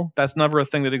don't know. That's never a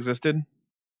thing that existed.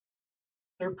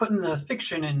 They're putting the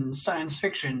fiction in science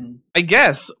fiction. I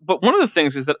guess, but one of the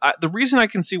things is that the reason I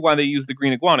can see why they use the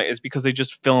green iguana is because they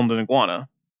just filmed an iguana.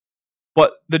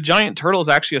 But the giant turtle is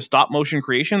actually a stop-motion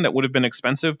creation that would have been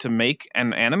expensive to make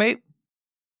and animate.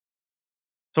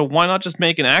 So why not just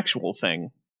make an actual thing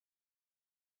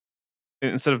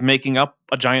instead of making up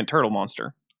a giant turtle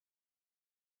monster?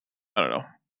 I don't know.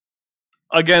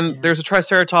 Again, there's a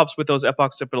Triceratops with those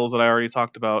epoccipitals that I already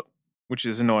talked about, which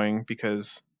is annoying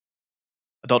because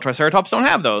adult Triceratops don't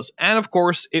have those. And of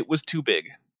course, it was too big.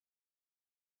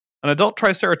 An adult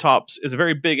Triceratops is a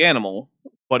very big animal,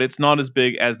 but it's not as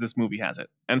big as this movie has it.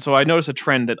 And so I noticed a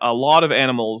trend that a lot of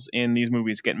animals in these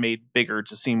movies get made bigger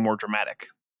to seem more dramatic.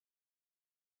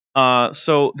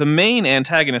 So the main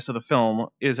antagonist of the film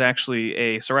is actually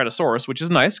a Ceratosaurus, which is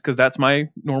nice because that's my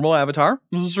normal avatar,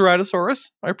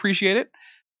 Ceratosaurus. I appreciate it.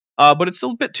 But it's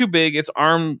still a bit too big. Its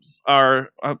arms are,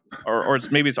 or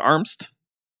maybe it's armsed.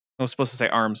 I was supposed to say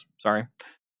arms, sorry.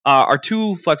 Are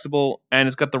too flexible, and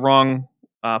it's got the wrong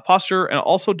posture, and it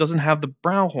also doesn't have the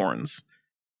brow horns.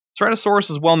 Ceratosaurus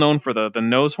is well known for the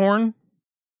nose horn.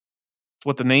 It's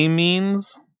what the name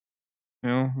means.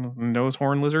 Nose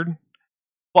horn lizard.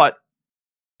 But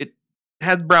it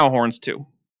had brow horns too.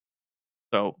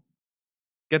 So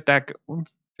get that,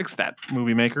 fix that,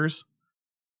 movie makers.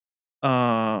 Did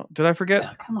I forget?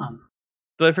 Yeah, come on.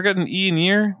 Did I forget an E in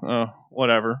ear? Oh,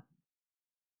 whatever.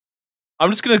 I'm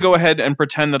just going to go ahead and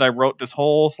pretend that I wrote this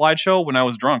whole slideshow when I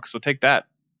was drunk, so take that.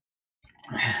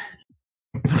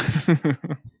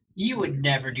 You would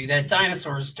never do that.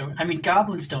 Dinosaurs don't. I mean,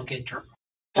 goblins don't get drunk.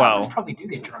 Goblins probably do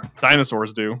get drunk.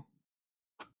 Dinosaurs do.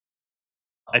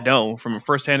 I know, from a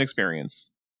first-hand experience.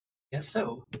 Guess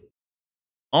so.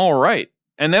 All right.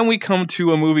 And then we come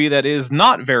to a movie that is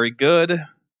not very good.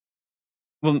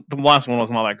 Well, the last one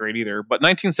wasn't all that great either, but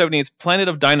 1978's Planet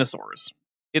of Dinosaurs.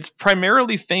 It's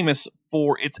primarily famous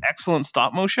for its excellent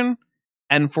stop motion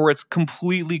and for its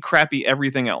completely crappy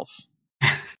everything else.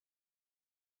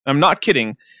 I'm not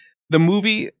kidding. The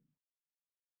movie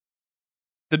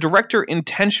the director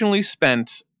intentionally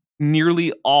spent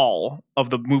nearly all of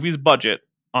the movie's budget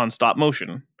on stop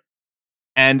motion,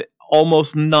 and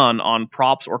almost none on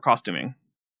props or costuming,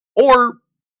 or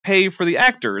pay for the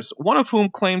actors, one of whom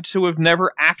claimed to have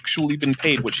never actually been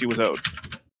paid what she was owed.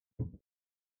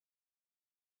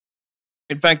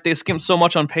 In fact, they skimped so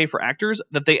much on pay for actors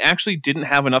that they actually didn't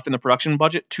have enough in the production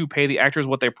budget to pay the actors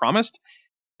what they promised,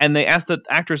 and they asked the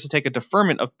actors to take a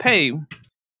deferment of pay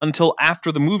until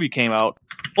after the movie came out,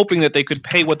 hoping that they could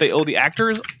pay what they owe the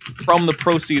actors from the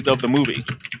proceeds of the movie.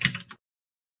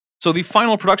 So the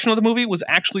final production of the movie was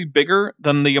actually bigger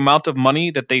than the amount of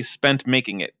money that they spent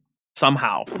making it,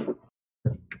 somehow.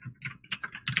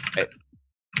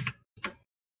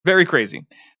 Very crazy.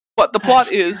 But the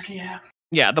plot is...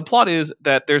 Yeah, the plot is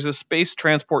that there's a space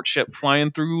transport ship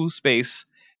flying through space,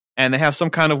 and they have some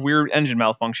kind of weird engine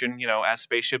malfunction, you know, as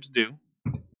spaceships do.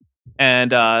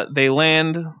 And they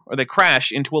land, or they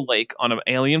crash into a lake on an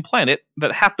alien planet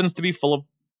that happens to be full of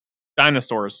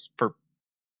dinosaurs for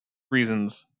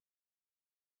reasons.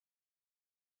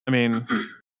 I mean,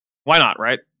 why not,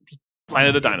 right?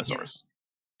 Planet of dinosaurs.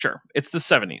 Sure, it's the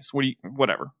 70s.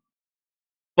 Whatever.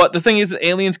 But the thing is that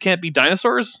aliens can't be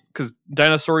dinosaurs, because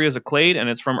Dinosauria is a clade and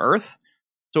it's from Earth.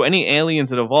 So any aliens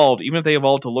that evolved, even if they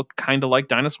evolved to look kind of like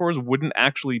dinosaurs, wouldn't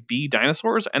actually be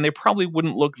dinosaurs, and they probably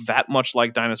wouldn't look that much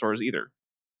like dinosaurs either.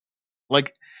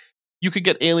 Like, you could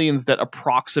get aliens that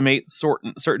approximate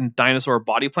certain dinosaur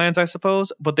body plans, I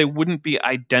suppose, but they wouldn't be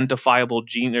identifiable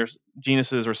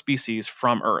genuses or species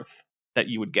from Earth that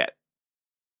you would get.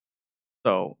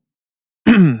 So...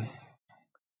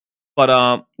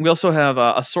 But we also have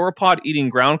a sauropod eating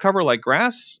ground cover like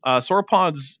grass.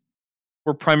 Sauropods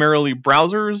were primarily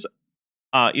browsers,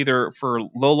 either for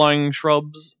low-lying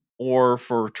shrubs or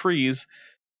for trees,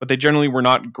 but they generally were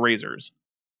not grazers.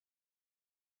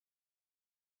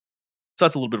 So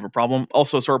that's a little bit of a problem.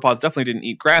 Also, sauropods definitely didn't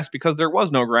eat grass because there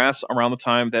was no grass around the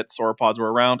time that sauropods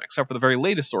were around, except for the very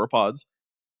latest sauropods.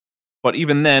 But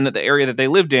even then, the area that they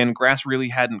lived in, grass really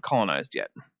hadn't colonized yet.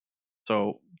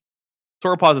 So...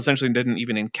 sauropods essentially didn't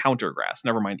even encounter grass,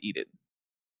 never mind eat it.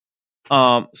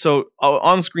 So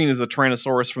on screen is the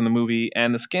Tyrannosaurus from the movie,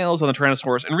 and the scales on the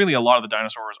Tyrannosaurus, and really a lot of the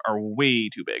dinosaurs, are way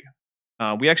too big.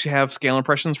 We actually have scale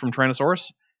impressions from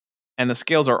Tyrannosaurus, and the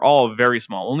scales are all very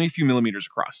small, only a few millimeters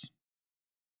across.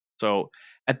 So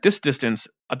at this distance,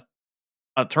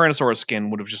 a Tyrannosaurus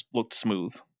skin would have just looked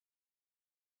smooth.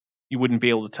 You wouldn't be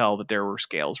able to tell that there were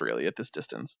scales really at this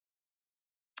distance.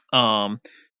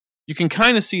 You can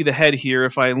kind of see the head here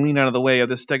if I lean out of the way of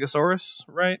this Stegosaurus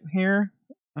right here.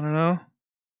 I don't know.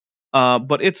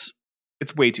 But it's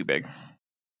way too big.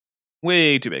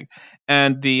 Way too big.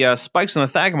 And the spikes on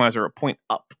the Thagomizer point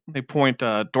up. They point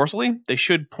dorsally. They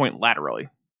should point laterally.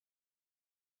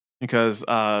 Because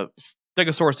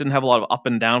Stegosaurus didn't have a lot of up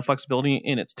and down flexibility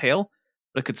in its tail,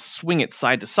 but it could swing it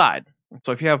side to side.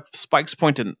 So if you have spikes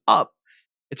pointed up,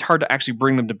 it's hard to actually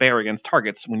bring them to bear against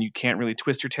targets when you can't really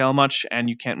twist your tail much and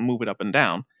you can't move it up and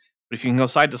down. But if you can go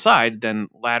side to side, then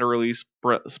laterally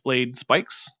splayed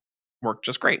spikes work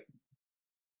just great.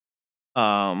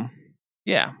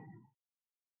 Yeah.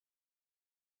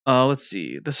 Let's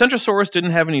see. The Centrosaurus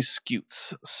didn't have any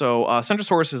scutes. So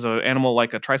Centrosaurus is an animal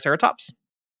like a Triceratops.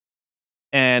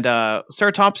 And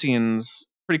ceratopsians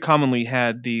pretty commonly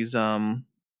had these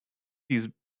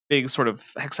big sort of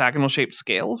hexagonal shaped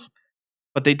scales.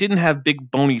 But they didn't have big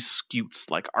bony scutes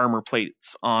like armor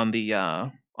plates on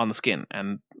the skin,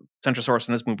 and Centrosaurus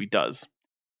in this movie does.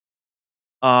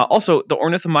 Also, the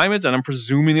ornithomimids, and I'm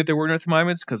presuming that they were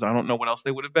ornithomimids because I don't know what else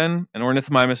they would have been. And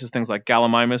ornithomimus is things like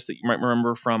Gallimimus that you might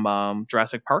remember from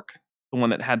Jurassic Park, the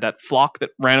one that had that flock that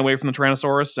ran away from the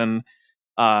Tyrannosaurus, and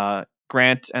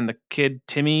Grant and the kid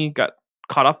Timmy got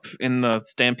caught up in the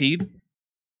stampede.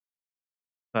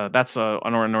 That's an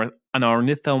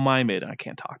ornithomimid. I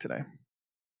can't talk today.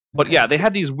 But yeah, they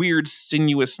had these weird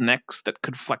sinuous necks that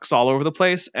could flex all over the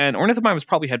place, and ornithomimus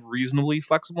probably had reasonably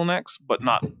flexible necks, but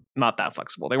not that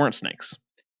flexible. They weren't snakes.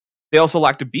 They also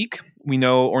lacked a beak. We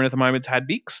know ornithomimids had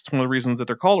beaks. It's one of the reasons that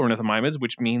they're called ornithomimids,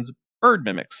 which means bird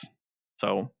mimics.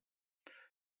 So,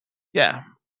 yeah.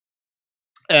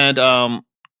 And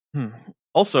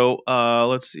also,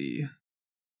 let's see.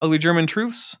 Ugly German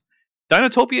Truths.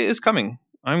 Dinotopia is coming.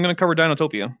 I'm going to cover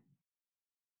Dinotopia.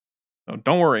 So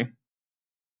don't worry.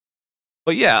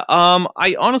 But yeah,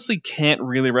 I honestly can't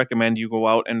really recommend you go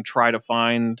out and try to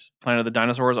find Planet of the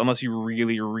Dinosaurs unless you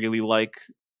really, really like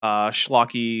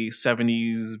schlocky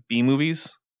 70s B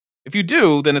movies. If you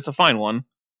do, then it's a fine one.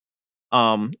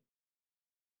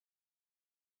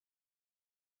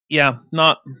 Yeah,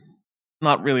 not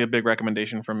really a big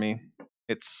recommendation from me.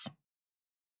 It's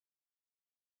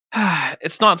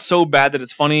it's not so bad that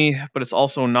it's funny, but it's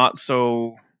also not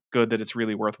so good that it's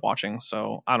really worth watching.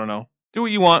 So I don't know. Do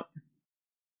what you want.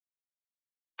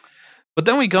 But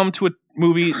then we come to a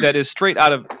movie that is straight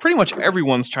out of pretty much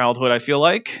everyone's childhood, I feel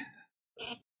like.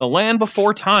 The Land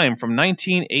Before Time from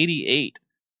 1988,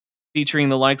 featuring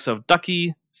the likes of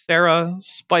Ducky, Sarah,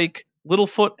 Spike,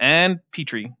 Littlefoot, and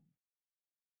Petrie,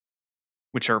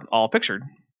 which are all pictured.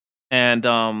 And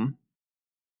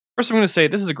first I'm going to say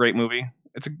this is a great movie.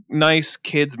 It's a nice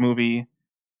kids movie.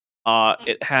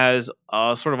 It has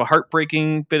sort of a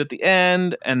heartbreaking bit at the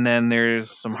end, and then there's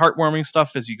some heartwarming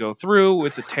stuff as you go through.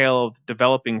 It's a tale of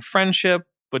developing friendship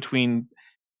between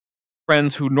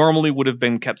friends who normally would have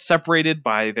been kept separated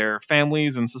by their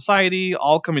families and society,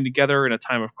 all coming together in a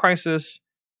time of crisis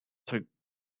to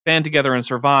band together and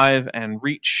survive and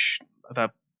reach the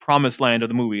promised land of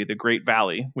the movie, the Great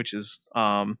Valley, which is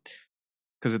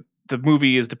because the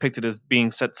movie is depicted as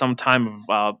being set some time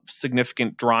of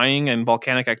significant drying and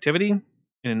volcanic activity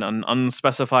in an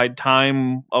unspecified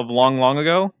time of long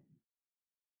ago.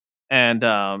 And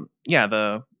the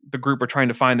group are trying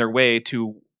to find their way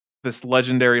to this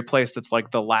legendary place that's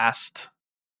like the last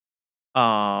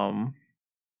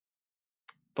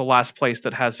place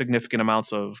that has significant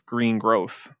amounts of green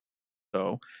growth.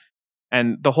 So,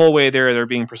 and the whole way there, they're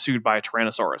being pursued by a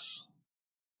Tyrannosaurus.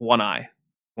 One eye.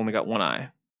 Only got one eye.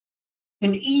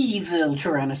 An evil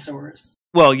Tyrannosaurus.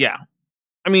 Well, yeah.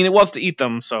 I mean, it wants to eat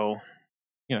them, so,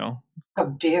 you know. How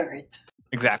dare it?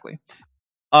 Exactly.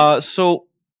 So,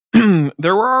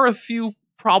 there are a few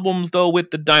problems, though, with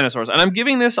the dinosaurs. And I'm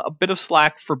giving this a bit of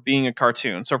slack for being a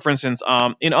cartoon. So, for instance,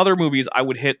 in other movies, I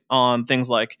would hit on things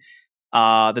like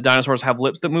the dinosaurs have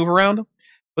lips that move around.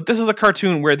 But this is a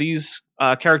cartoon where these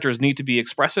characters need to be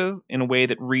expressive in a way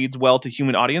that reads well to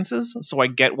human audiences. So I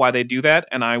get why they do that,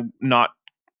 and I'm not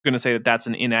going to say that that's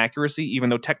an inaccuracy, even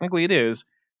though technically it is.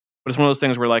 But it's one of those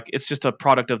things where, like, it's just a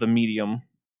product of the medium,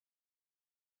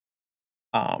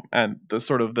 and the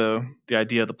sort of the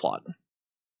idea of the plot.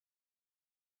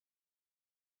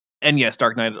 And yes,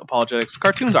 Dark Knight apologetics.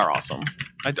 Cartoons are awesome.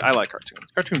 I like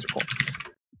cartoons. Cartoons are cool.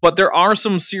 But there are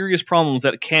some serious problems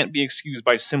that can't be excused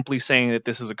by simply saying that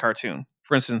this is a cartoon.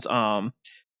 For instance, the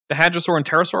Hadrosaur and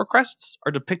Pterosaur crests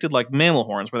are depicted like mammal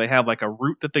horns, where they have like a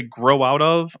root that they grow out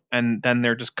of, and then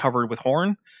they're just covered with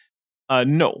horn.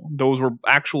 No, those were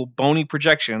actual bony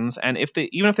projections, and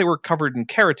even if they were covered in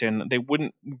keratin, they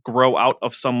wouldn't grow out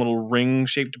of some little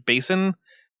ring-shaped basin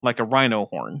like a rhino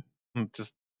horn.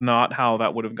 Just not how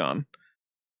that would have gone.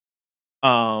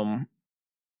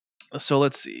 So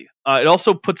let's see. It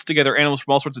also puts together animals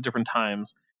from all sorts of different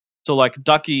times. So like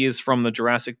Ducky is from the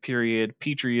Jurassic period,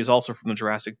 Petrie is also from the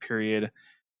Jurassic period,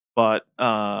 but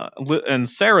and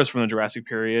Sarah's from the Jurassic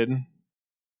period.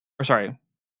 Or sorry,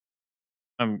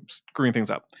 I'm screwing things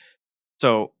up.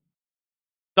 So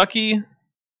Ducky,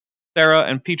 Sarah,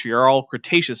 and Petrie are all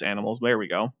Cretaceous animals. There we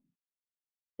go.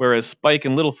 Whereas Spike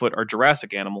and Littlefoot are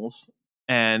Jurassic animals.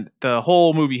 And the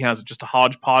whole movie has just a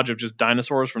hodgepodge of just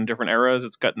dinosaurs from different eras.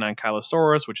 It's got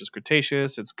Ankylosaurus, which is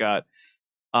Cretaceous. It's got,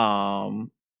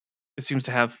 it seems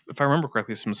to have, if I remember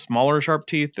correctly, some smaller sharp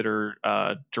teeth that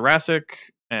are Jurassic.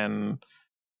 And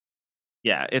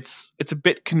yeah, it's a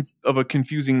bit of a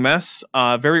confusing mess.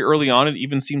 Very early on, it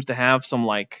even seems to have some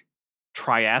like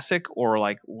Triassic or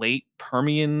like late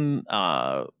Permian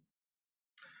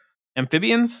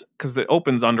amphibians, because it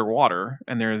opens underwater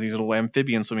and there are these little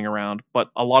amphibians swimming around, but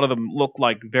a lot of them look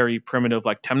like very primitive,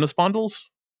 like temnospondyls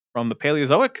from the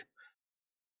Paleozoic.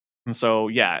 And so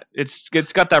yeah, it's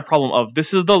got that problem of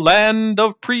this is the land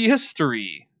of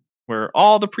prehistory, where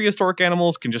all the prehistoric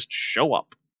animals can just show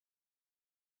up.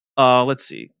 Let's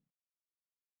see.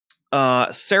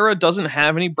 Sarah doesn't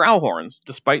have any brow horns,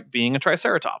 despite being a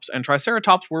Triceratops, and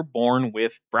Triceratops were born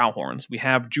with brow horns. We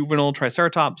have juvenile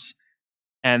Triceratops,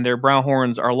 and their brow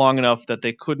horns are long enough that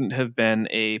they couldn't have been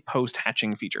a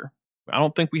post-hatching feature. I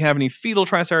don't think we have any fetal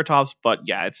Triceratops, but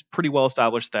yeah, it's pretty well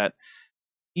established that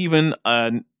even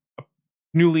a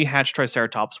newly hatched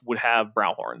Triceratops would have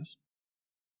brow horns.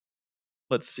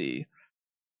 Let's see.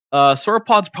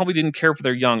 Sauropods probably didn't care for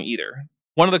their young either.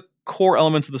 One of the core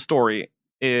elements of the story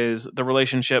is the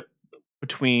relationship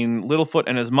between Littlefoot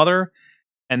and his mother,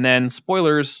 and then,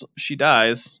 spoilers, she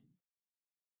dies.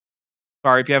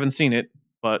 Sorry if you haven't seen it.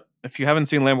 But if you haven't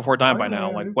seen Land Before Time by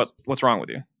now, like what's wrong with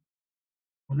you?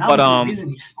 Well, now there's no reason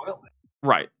you spoiled it.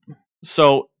 Right.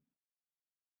 So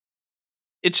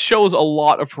it shows a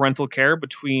lot of parental care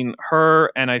between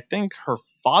her and I think her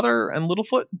father and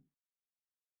Littlefoot.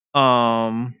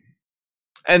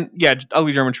 And yeah,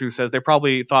 Ugly German Truth says they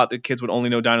probably thought that kids would only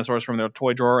know dinosaurs from their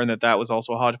toy drawer, and that was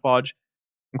also a hodgepodge.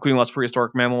 including lots of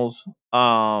prehistoric mammals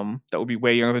that would be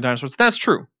way younger than dinosaurs. That's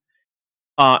true.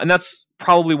 And that's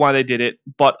probably why they did it,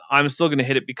 but I'm still going to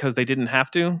hit it because they didn't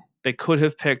have to. They could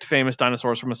have picked famous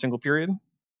dinosaurs from a single period.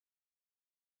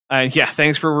 And yeah,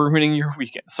 thanks for ruining your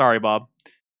weekend. Sorry, Bob.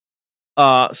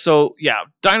 So yeah,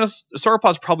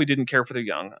 sauropods probably didn't care for their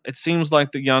young. It seems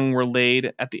like the young were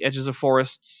laid at the edges of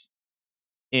forests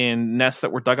in nests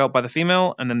that were dug out by the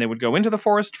female, and then they would go into the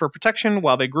forest for protection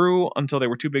while they grew until they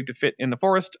were too big to fit in the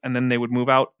forest, and then they would move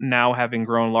out, now having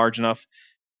grown large enough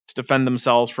to defend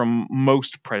themselves from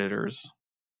most predators.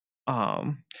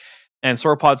 And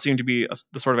sauropods seem to be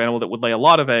the sort of animal that would lay a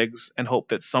lot of eggs and hope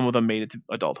that some of them made it to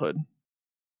adulthood.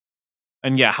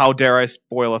 And yeah, how dare I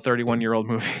spoil a 31-year-old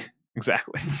movie?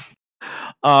 Exactly.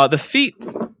 The feet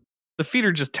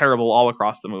are just terrible all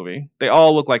across the movie. They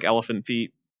all look like elephant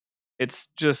feet. It's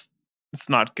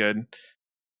not good.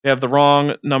 They have the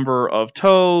wrong number of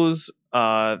toes.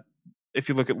 If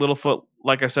you look at Littlefoot,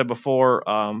 like I said before,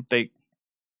 the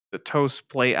toes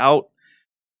splay out.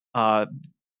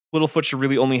 Littlefoot should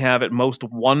really only have at most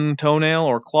one toenail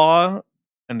or claw,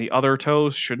 and the other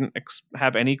toes shouldn't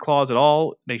have any claws at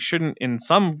all. They shouldn't, in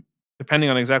some, depending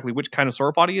on exactly which kind of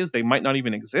sauropod he is, they might not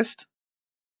even exist.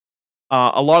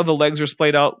 A lot of the legs are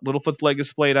splayed out. Littlefoot's leg is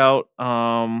splayed out.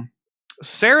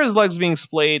 Sarah's legs being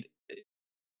splayed,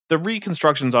 the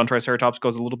reconstructions on Triceratops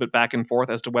goes a little bit back and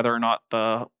forth as to whether or not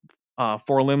the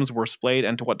forelimbs were splayed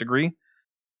and to what degree.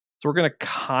 So we're going to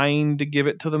kind of give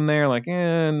it to them there, like,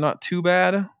 not too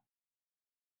bad.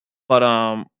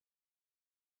 But,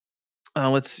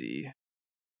 let's see.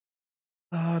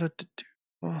 I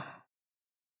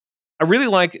really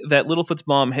like that Littlefoot's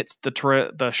mom hits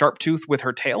the sharp tooth with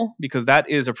her tail, because that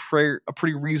is a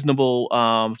pretty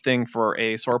reasonable thing for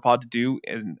a sauropod to do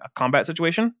in a combat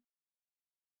situation.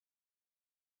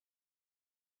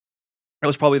 That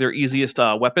was probably their easiest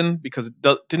weapon, because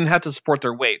it didn't have to support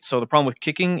their weight. So the problem with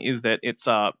kicking is that it's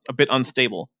a bit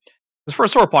unstable. Because for a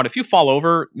sauropod, if you fall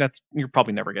over, you're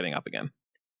probably never getting up again.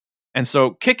 And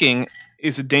so kicking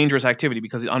is a dangerous activity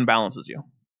because it unbalances you.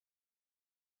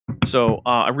 So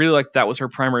I really liked that was her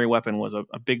primary weapon, was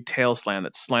a big tail slam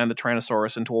that slammed the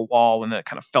Tyrannosaurus into a wall and then it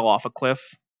kind of fell off a cliff.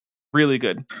 Really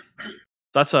good.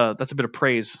 That's a bit of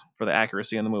praise for the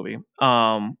accuracy in the movie.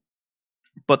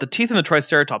 But the teeth in the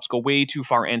Triceratops go way too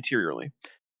far anteriorly.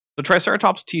 The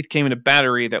Triceratops' teeth came in a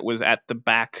battery that was at the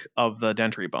back of the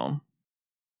dentary bone.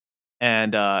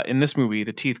 And in this movie,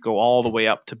 the teeth go all the way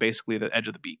up to basically the edge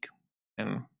of the beak.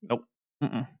 And nope.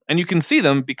 And you can see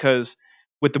them because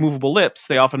with the movable lips,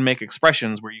 they often make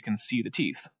expressions where you can see the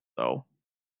teeth. So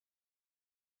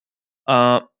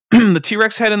the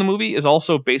T-Rex head in the movie is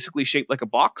also basically shaped like a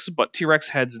box, but T-Rex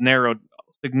heads narrowed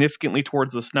significantly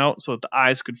towards the snout so that the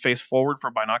eyes could face forward for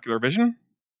binocular vision.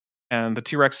 And the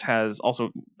T-Rex has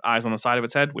also eyes on the side of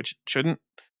its head, which it shouldn't.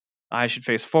 Eyes should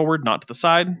face forward, not to the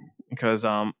side, because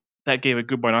that gave it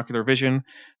good binocular vision,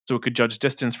 so it could judge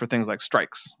distance for things like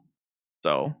strikes.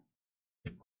 So,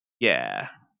 yeah.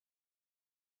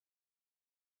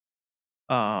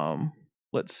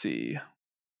 Let's see.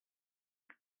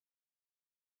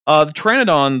 The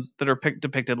Pteranodons that are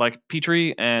depicted, like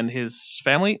Petrie and his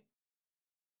family,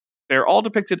 they're all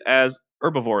depicted as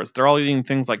herbivores. They're all eating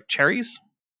things like cherries,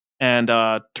 and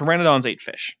Pteranodons ate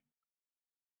fish.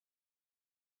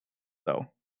 So,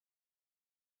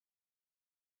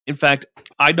 in fact,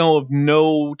 I know of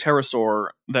no pterosaur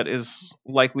that is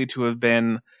likely to have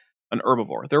been an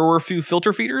herbivore. There were a few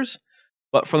filter feeders,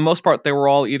 but for the most part, they were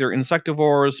all either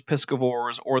insectivores,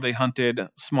 piscivores, or they hunted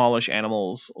smallish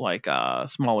animals like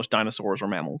smallish dinosaurs or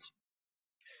mammals.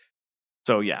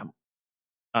 So yeah,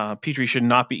 Petrie should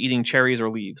not be eating cherries or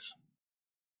leaves.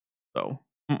 So,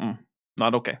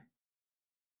 not okay.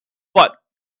 But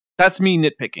that's me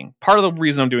nitpicking. Part of the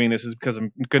reason I'm doing this is because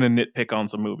I'm going to nitpick on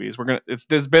some movies.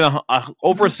 There's been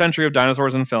over a century of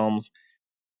dinosaurs in films,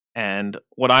 and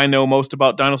what I know most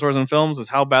about dinosaurs in films is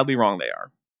how badly wrong they are.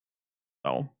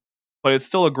 So, but it's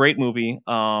still a great movie.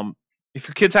 If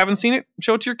your kids haven't seen it,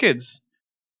 show it to your kids.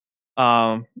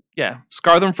 Yeah,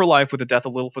 scar them for life with the death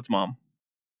of Littlefoot's mom.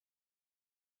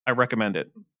 I recommend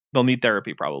it. They'll need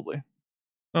therapy probably.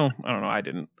 Oh, I don't know. I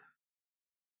didn't.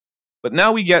 But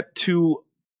now we get to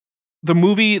the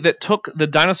movie that took the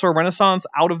dinosaur renaissance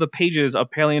out of the pages of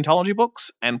paleontology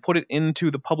books and put it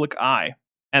into the public eye,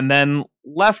 and then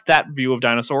left that view of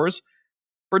dinosaurs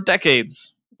for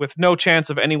decades with no chance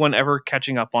of anyone ever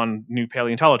catching up on new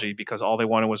paleontology because all they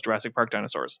wanted was Jurassic Park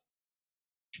dinosaurs.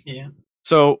 Yeah.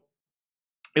 So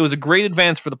it was a great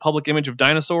advance for the public image of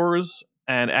dinosaurs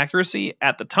and accuracy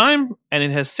at the time, and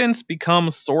it has since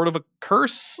become sort of a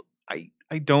curse.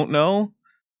 I don't know.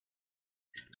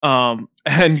 And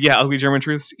yeah, ugly German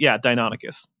truths. Yeah,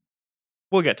 Deinonychus.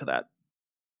 We'll get to that.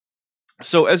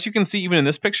 So as you can see, even in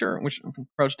this picture, which I can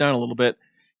crouch down a little bit,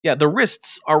 yeah, the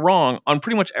wrists are wrong on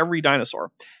pretty much every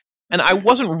dinosaur. And I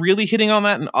wasn't really hitting on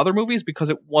that in other movies because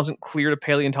it wasn't clear to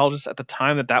paleontologists at the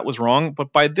time that that was wrong.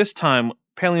 But by this time,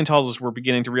 paleontologists were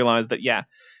beginning to realize that, yeah,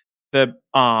 the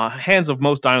hands of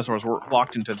most dinosaurs were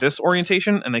locked into this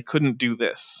orientation, and they couldn't do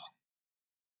this.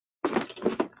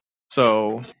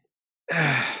 So,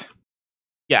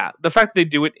 yeah, the fact that they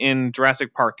do it in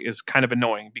Jurassic Park is kind of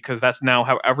annoying because that's now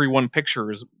how everyone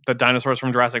pictures the dinosaurs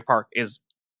from Jurassic Park is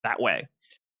that way.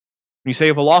 When you say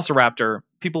a velociraptor,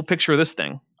 people picture this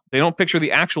thing. They don't picture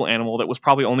the actual animal that was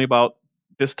probably only about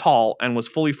this tall and was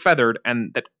fully feathered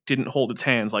and that didn't hold its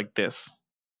hands like this.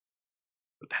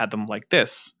 It had them like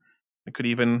this. It could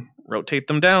even rotate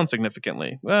them down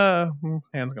significantly.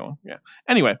 Hands going. Yeah.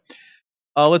 Anyway,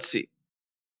 let's see.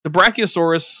 The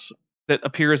Brachiosaurus that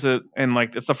appears in,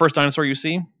 like, it's the first dinosaur you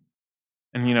see.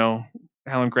 And, you know,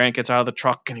 Alan Grant gets out of the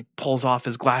truck and he pulls off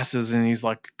his glasses and he's,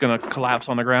 like, gonna collapse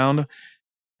on the ground.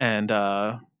 And,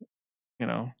 you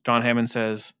know, John Hammond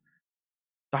says,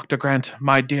 "Dr. Grant,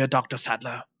 my dear Dr.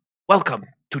 Sadler, welcome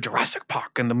to Jurassic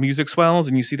Park." And the music swells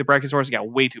and you see the Brachiosaurus. Yeah,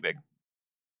 way too big.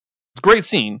 It's a great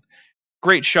scene.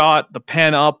 Great shot. The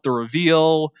pan up, the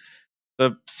reveal.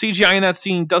 The CGI in that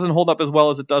scene doesn't hold up as well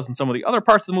as it does in some of the other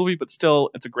parts of the movie, but still,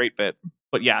 it's a great bit.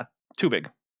 But yeah, too big.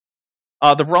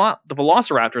 The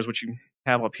Velociraptors, which you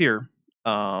have up here,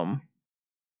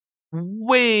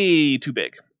 way too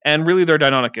big. And really, they're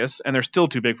Deinonychus, and they're still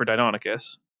too big for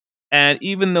Deinonychus. And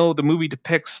even though the movie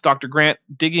depicts Dr. Grant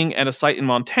digging at a site in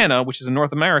Montana, which is in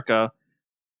North America,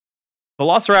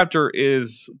 Velociraptor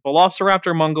is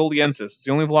Velociraptor mongoliensis. It's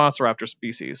the only Velociraptor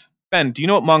species. Ben, do you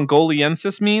know what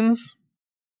mongoliensis means?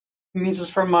 It means it's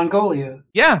from Mongolia.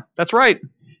 Yeah, that's right.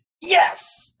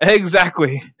 Yes!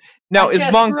 Exactly. Now,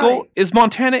 right. Is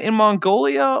Montana in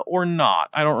Mongolia or not?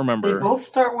 I don't remember. They both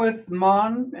start with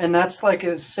Mon, and that's like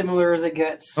as similar as it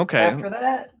gets. Okay. After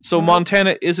that. So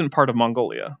Montana isn't part of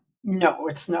Mongolia. No,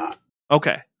 it's not.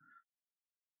 Okay.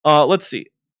 Let's see.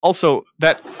 Also,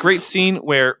 that great scene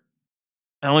where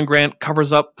Alan Grant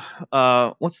covers up,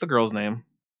 what's the girl's name?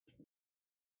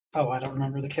 Oh, I don't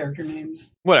remember the character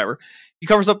names. Whatever. He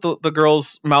covers up the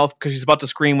girl's mouth because she's about to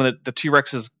scream when the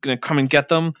T-Rex is going to come and get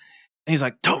them. And he's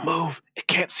like, "Don't move. It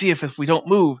can't see if we don't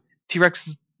move.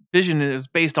 T-Rex's vision is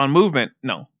based on movement."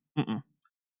 No. Mm-mm.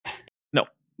 No.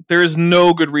 There is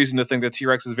no good reason to think that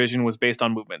T-Rex's vision was based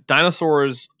on movement.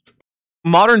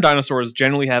 Modern dinosaurs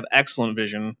generally have excellent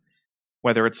vision,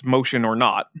 whether it's motion or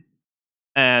not.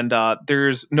 And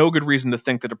there's no good reason to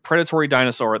think that a predatory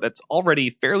dinosaur that's already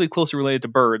fairly closely related to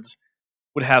birds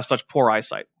would have such poor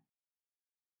eyesight.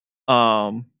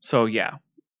 So yeah,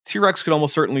 T-Rex could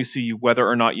almost certainly see you whether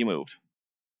or not you moved.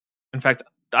 In fact,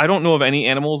 I don't know of any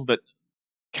animals that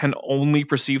can only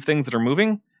perceive things that are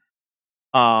moving.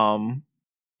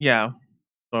 Yeah.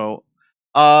 So,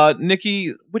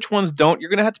 Nikki, which ones don't? You're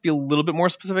gonna have to be a little bit more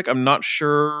specific. I'm not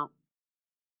sure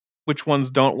which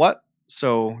ones don't what.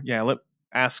 So yeah,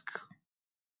 ask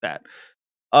that.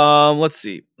 Let's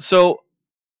see. So,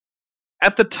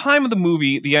 at the time of the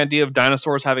movie, the idea of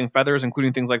dinosaurs having feathers,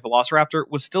 including things like Velociraptor,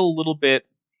 was still a little bit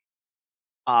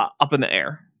up in the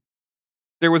air.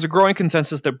 There was a growing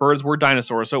consensus that birds were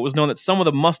dinosaurs, so it was known that some of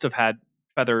them must have had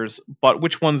feathers, but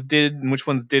which ones did and which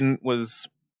ones didn't was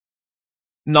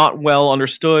not well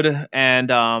understood. And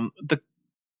the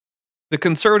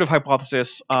conservative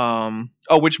hypothesis,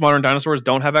 which modern dinosaurs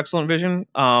don't have excellent vision,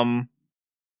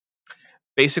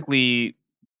 basically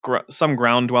some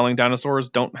ground-dwelling dinosaurs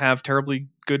don't have terribly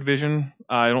good vision.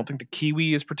 I don't think the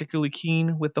kiwi is particularly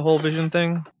keen with the whole vision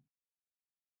thing.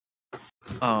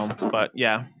 But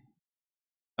yeah.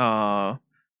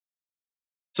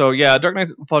 So yeah, Dark Knight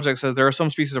Project says there are some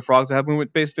species of frogs that have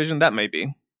movement-based vision. That may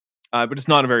be, but it's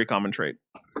not a very common trait.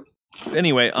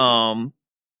 Anyway, the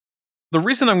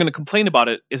reason I'm going to complain about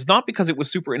it is not because it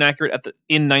was super inaccurate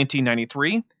in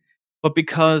 1993, but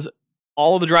because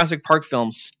all of the Jurassic Park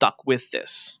films stuck with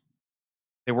this.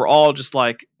 They were all just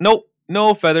like, nope,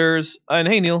 no feathers, and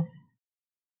hey Neil.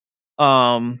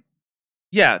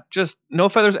 Yeah, just no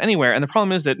feathers anywhere. And the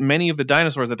problem is that many of the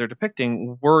dinosaurs that they're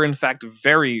depicting were in fact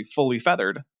very fully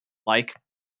feathered, like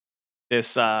these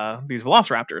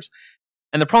velociraptors.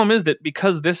 And the problem is that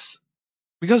because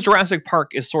Jurassic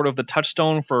Park is sort of the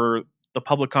touchstone for the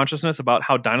public consciousness about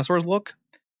how dinosaurs look,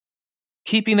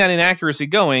 keeping that inaccuracy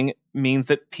going means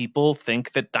that people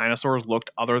think that dinosaurs looked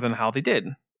other than how they did.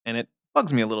 And it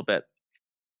bugs me a little bit.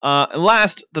 And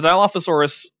last, the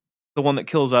Dilophosaurus, the one that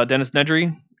kills Dennis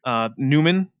Nedry,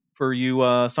 Newman, for you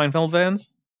Seinfeld fans.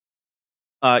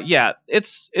 Yeah,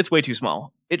 it's way too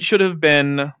small. It should have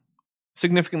been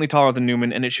significantly taller than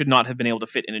Newman, and it should not have been able to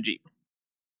fit in a Jeep.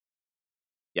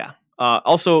 Yeah.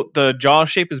 Also, the jaw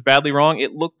shape is badly wrong.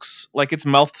 It looks like its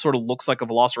mouth sort of looks like a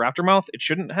velociraptor mouth. It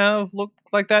shouldn't have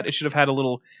looked like that. It should have had a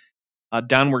little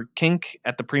downward kink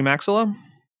at the premaxilla.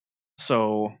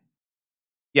 So,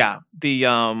 yeah, the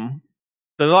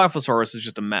Dilophosaurus is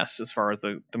just a mess as far as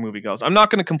the movie goes. I'm not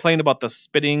going to complain about the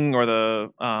spitting or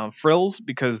the frills,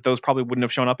 because those probably wouldn't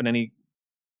have shown up in any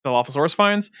Dilophosaurus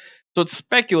finds. So it's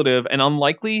speculative and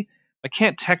unlikely. I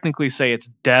can't technically say it's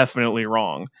definitely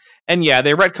wrong. And yeah,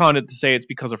 they retconned it to say it's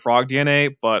because of frog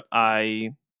DNA, but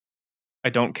I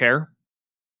don't care,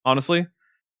 honestly.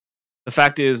 The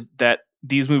fact is that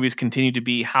these movies continue to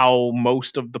be how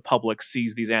most of the public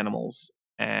sees these animals,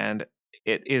 and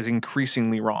it is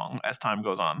increasingly wrong as time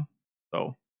goes on.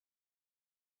 So,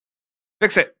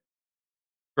 fix it.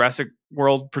 Jurassic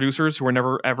World producers who are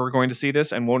never ever going to see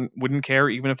this and wouldn't care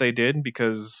even if they did,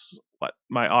 because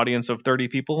my audience of 30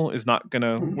 people is not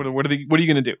gonna. What are you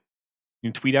gonna do?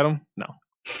 You tweet at them? No.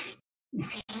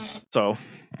 So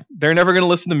they're never gonna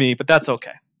listen to me, but that's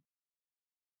okay.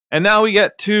 And now we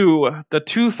get to the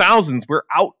 2000s. We're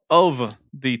out of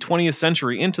the 20th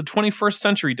century into 21st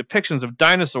century depictions of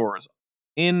dinosaurs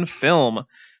in film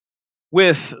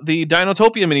with the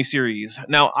Dinotopia miniseries.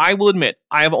 Now, I will admit,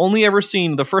 I have only ever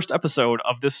seen the first episode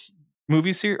of this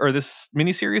movie series, or this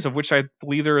miniseries, of which I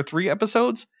believe there are 3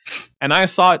 episodes, and I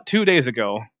saw it 2 days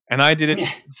ago, and I did it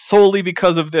solely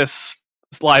because of this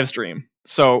live stream.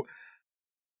 So,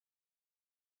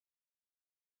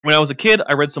 when I was a kid,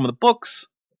 I read some of the books.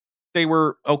 They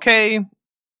were okay.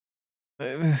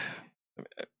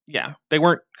 Yeah, they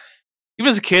weren't. Even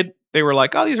as a kid, they were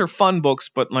like, "Oh, these are fun books,"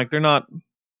 but like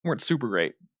weren't super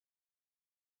great.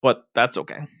 But that's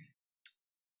okay.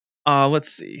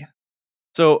 Let's see.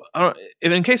 So,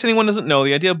 in case anyone doesn't know,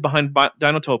 the idea behind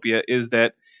Dinotopia is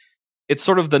that it's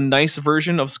sort of the nice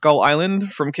version of Skull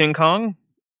Island from King Kong,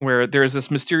 where there's this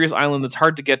mysterious island that's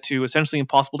hard to get to, essentially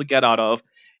impossible to get out of,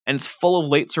 and it's full of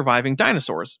late surviving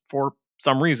dinosaurs for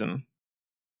some reason.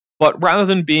 But rather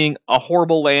than being a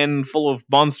horrible land full of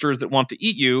monsters that want to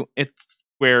eat you, it's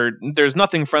where there's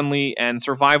nothing friendly and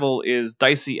survival is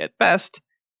dicey at best.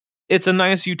 It's a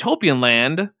nice utopian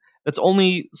land that's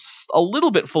only a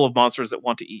little bit full of monsters that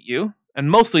want to eat you, and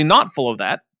mostly not full of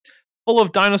that. Full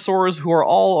of dinosaurs who are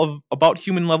all about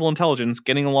human level intelligence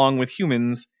getting along with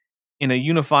humans in a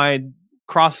unified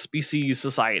cross-species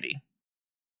society.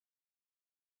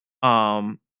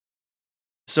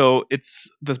 So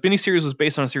this miniseries was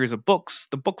based on a series of books.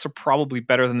 The books are probably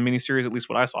better than the miniseries, at least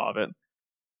what I saw of it.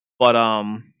 But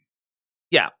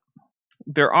yeah,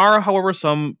 there are, however,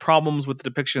 some problems with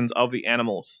the depictions of the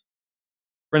animals.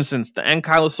 For instance, the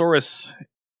Ankylosaurus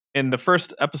in the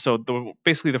first episode,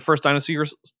 basically the first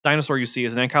dinosaur you see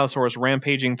is an Ankylosaurus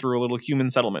rampaging through a little human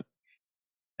settlement,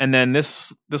 and then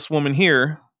this woman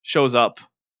here shows up,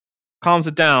 calms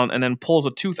it down, and then pulls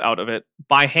a tooth out of it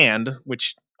by hand,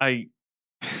 which I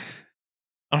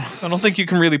don't think you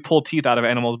can really pull teeth out of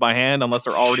animals by hand unless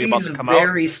they're already about to come out. She's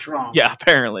very strong. Yeah,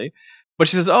 apparently. But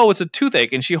she says, "Oh, it's a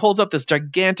toothache," and she holds up this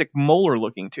gigantic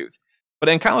molar-looking tooth. But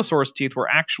Ankylosaurus teeth were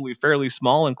actually fairly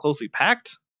small and closely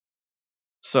packed.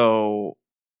 So,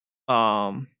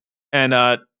 and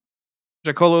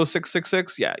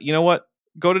Jacolo666, yeah, you know what?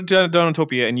 Go to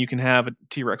Dinotopia and you can have a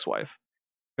T-Rex wife.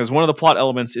 Because one of the plot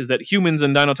elements is that humans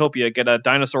in Dinotopia get a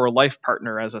dinosaur life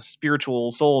partner as a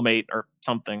spiritual soulmate or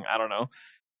something. I don't know.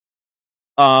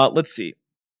 Let's see.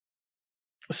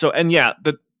 So, and yeah,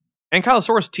 the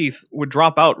Ankylosaurus teeth would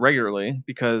drop out regularly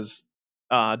because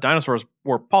dinosaurs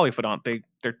were polyphodont.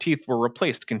 Their teeth were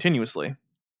replaced continuously.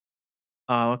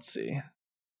 Let's see.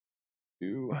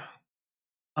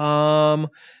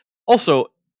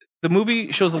 Also, the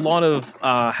movie shows a lot of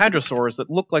hadrosaurs that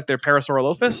look like they're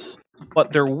Parasaurolophus,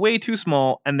 but they're way too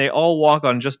small, and they all walk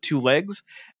on just 2 legs.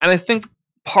 And I think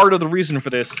part of the reason for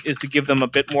this is to give them a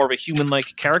bit more of a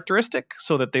human-like characteristic,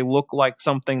 so that they look like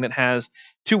something that has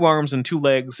 2 arms and 2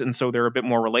 legs, and so they're a bit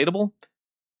more relatable.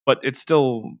 But it's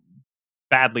still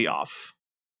badly off.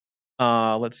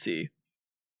 Let's see.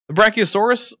 The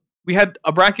Brachiosaurus. We had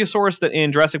a Brachiosaurus that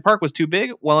in Jurassic Park was too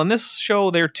big. Well, in this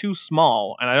show, they're too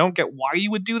small, and I don't get why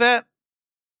you would do that,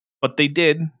 but they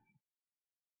did.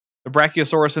 The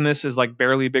Brachiosaurus in this is like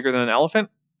barely bigger than an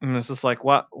elephant, and it's just like,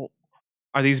 what?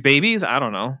 Are these babies? I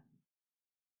don't know.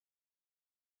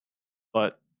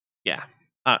 But, yeah.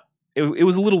 It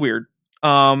was a little weird.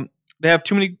 They have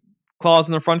too many claws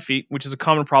in their front feet, which is a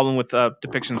common problem with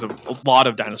depictions of a lot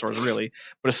of dinosaurs, really,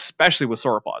 but especially with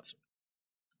sauropods.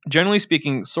 Generally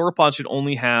speaking, sauropods should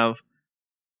only have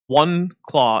one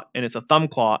claw, and it's a thumb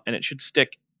claw, and it should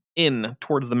stick in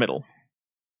towards the middle.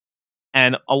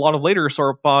 And a lot of later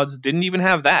sauropods didn't even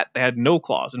have that. They had no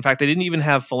claws. In fact, they didn't even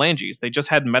have phalanges. They just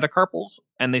had metacarpals,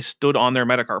 and they stood on their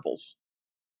metacarpals.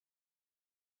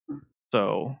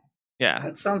 So, yeah.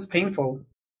 That sounds painful.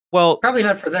 Well, probably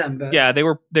not for them, but yeah, they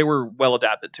were well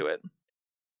adapted to it.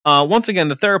 Once again,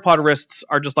 the theropod wrists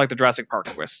are just like the Jurassic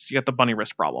Park wrists. You get the bunny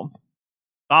wrist problem.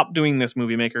 Stop doing this,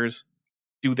 movie makers.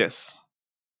 Do this.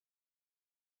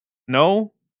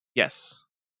 No. Yes.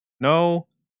 No.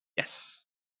 Yes.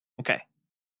 Okay.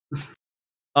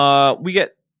 We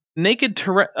get naked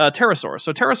pterosaurs.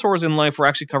 So pterosaurs in life were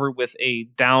actually covered with a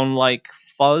down-like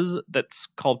fuzz that's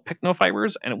called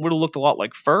pycnofibers, and it would have looked a lot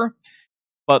like fur.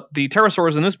 But the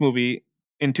pterosaurs in this movie,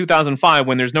 in 2005,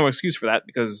 when there's no excuse for that,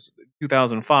 because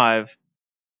 2005,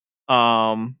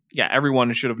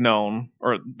 everyone should have known,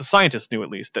 or the scientists knew at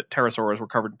least, that pterosaurs were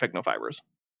covered in pycnofibers.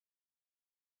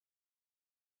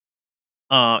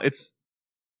 It's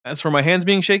as for my hands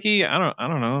being shaky, I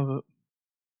don't know. Is it?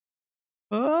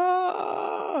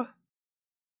 But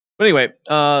anyway,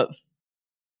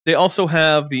 they also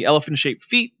have the elephant-shaped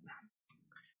feet,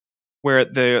 where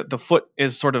the foot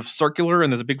is sort of circular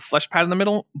and there's a big flesh pad in the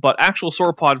middle, but actual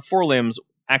sauropod forelimbs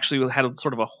actually had a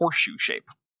sort of a horseshoe shape.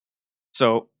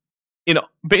 So,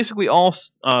 basically all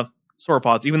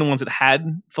sauropods, even the ones that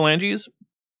had phalanges,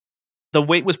 the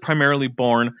weight was primarily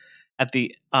borne at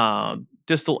the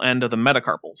distal end of the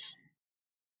metacarpals.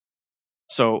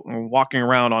 So, walking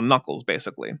around on knuckles,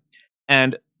 basically.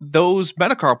 And those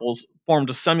metacarpals formed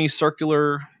a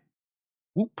semicircular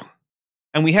whoop.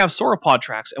 And we have sauropod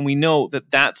tracks, and we know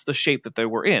that that's the shape that they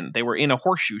were in. They were in a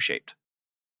horseshoe shaped.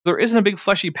 There isn't a big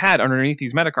fleshy pad underneath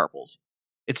these metacarpals.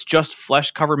 It's just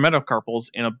flesh-covered metacarpals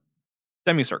in a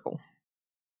semicircle.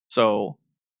 So,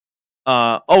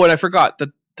 and I forgot,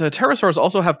 the pterosaurs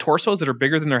also have torsos that are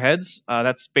bigger than their heads.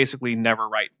 That's basically never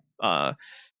right.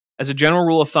 As a general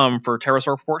rule of thumb for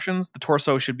pterosaur proportions, the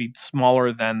torso should be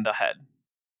smaller than the head.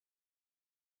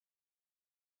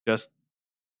 Just,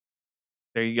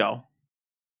 there you go.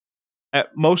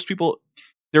 Most people,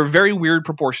 they're very weird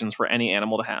proportions for any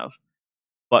animal to have.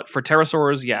 But for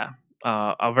pterosaurs,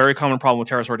 a very common problem with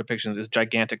pterosaur depictions is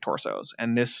gigantic torsos.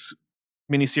 And this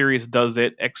miniseries does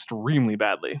it extremely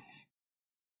badly.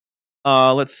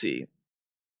 Let's see.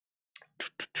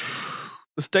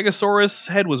 The Stegosaurus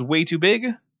head was way too big,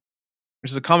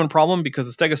 which is a common problem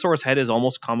because the Stegosaurus head is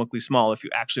almost comically small if you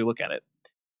actually look at it.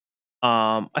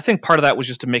 I think part of that was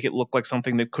just to make it look like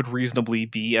something that could reasonably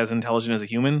be as intelligent as a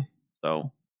human.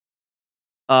 So,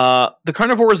 the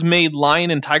carnivores made lion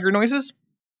and tiger noises.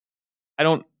 I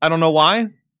don't know why,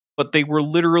 but they were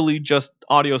literally just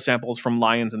audio samples from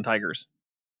lions and tigers,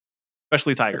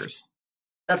 especially tigers.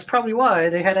 That's probably why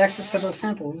they had access to those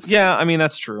samples. Yeah, I mean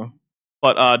that's true.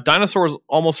 But dinosaurs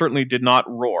almost certainly did not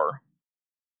roar,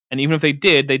 and even if they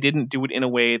did, they didn't do it in a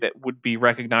way that would be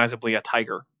recognizably a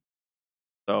tiger.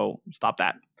 So stop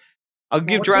that. I'll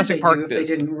give Jurassic Park this.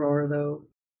 They didn't roar though.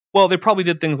 Well, they probably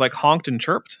did things like honked and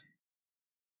chirped.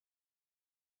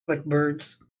 Like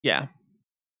birds. Yeah.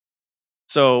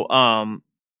 So,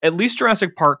 at least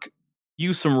Jurassic Park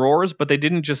used some roars, but they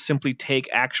didn't just simply take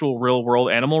actual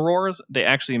real-world animal roars. They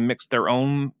actually mixed their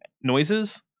own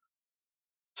noises.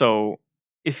 So,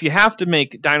 if you have to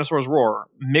make dinosaurs roar,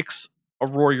 mix a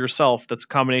roar yourself that's a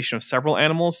combination of several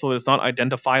animals so that it's not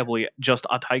identifiably just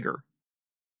a tiger.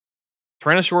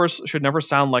 Tyrannosaurus should never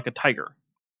sound like a tiger.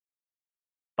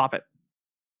 Stop it.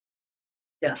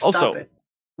 Yeah, stop also, it.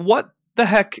 What the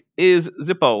heck is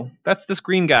Zippo? That's this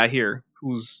green guy here,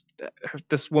 who's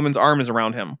this woman's arm is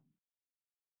around him.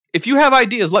 If you have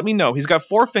ideas, let me know. He's got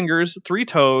 4 fingers, 3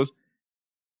 toes,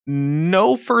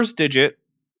 no first digit,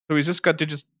 so he's just got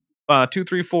digits 2,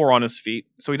 3, 4 on his feet.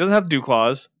 So he doesn't have dew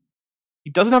claws. He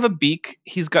doesn't have a beak.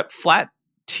 He's got flat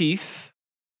teeth.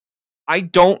 I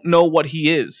don't know what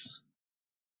he is.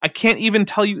 I can't even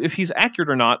tell you if he's accurate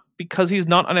or not because he's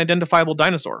not an identifiable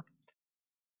dinosaur.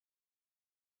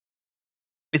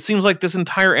 It seems like this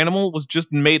entire animal was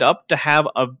just made up to have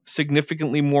a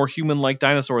significantly more human-like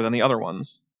dinosaur than the other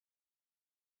ones.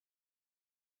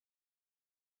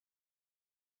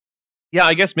 Yeah,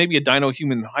 I guess maybe a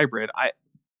dino-human hybrid.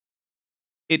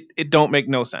 It don't make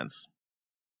no sense.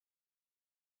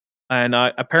 And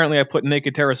apparently I put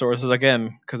naked pterosaurs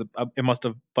again because it must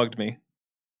have bugged me.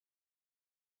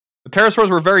 The pterosaurs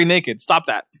were very naked. Stop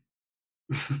that.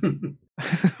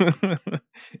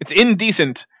 It's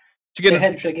indecent. It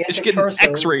should get an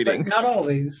X rating. Not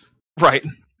always. Right.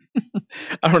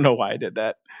 I don't know why I did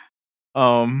that.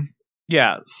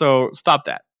 Yeah, so stop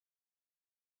that.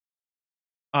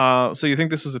 So you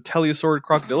think this was a teleosaur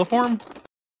crocodiliform?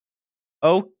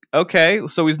 Oh, Okay,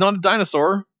 so he's not a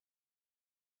dinosaur.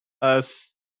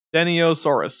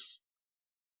 Steniosaurus.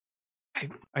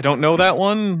 I don't know that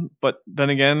one, but then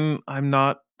again, I'm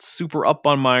not super up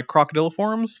on my crocodile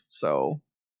forms, so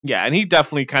yeah, and he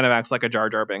definitely kind of acts like a Jar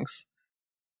Jar Binks.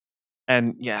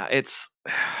 And yeah, it's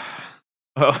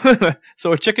oh.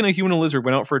 So a chicken, a human, and a lizard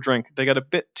went out for a drink. They got a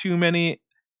bit too many,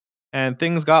 and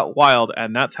things got wild,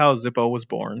 and that's how Zippo was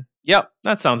born. Yep,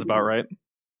 that sounds about right.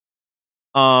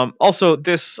 Also,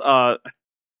 this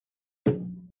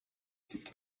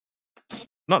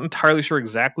not entirely sure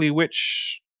exactly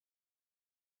which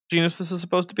genus this is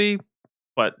supposed to be,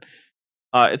 but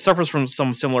it suffers from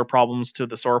some similar problems to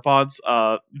the sauropods.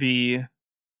 The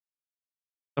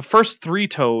first 3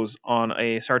 toes on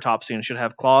a ceratopsian should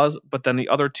have claws, but then the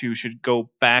other 2 should go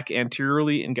back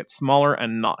anteriorly and get smaller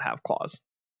and not have claws.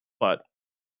 But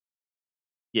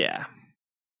yeah.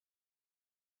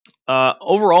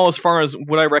 Overall, as far as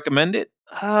would I recommend it,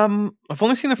 I've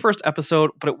only seen the first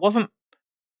episode, but it wasn't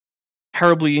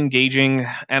terribly engaging,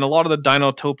 and a lot of the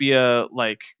Dinotopia,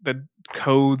 like the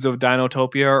codes of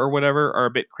Dinotopia or whatever, are a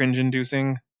bit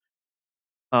cringe-inducing.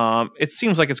 It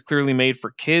seems like it's clearly made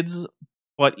for kids,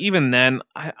 but even then,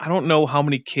 I don't know how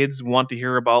many kids want to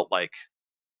hear about like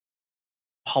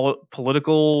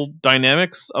political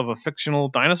dynamics of a fictional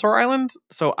dinosaur island,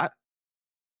 so I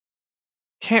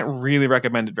can't really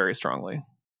recommend it very strongly.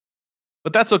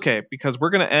 But that's okay, because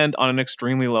we're going to end on an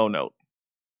extremely low note.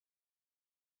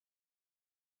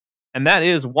 And that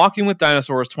is Walking with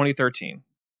Dinosaurs 2013.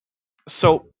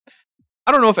 So,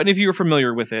 I don't know if any of you are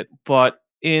familiar with it, but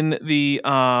in the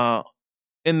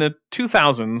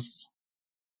 2000s,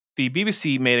 the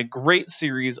BBC made a great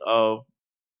series of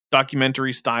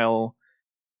documentary-style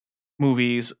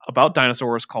movies about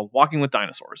dinosaurs called Walking with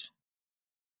Dinosaurs.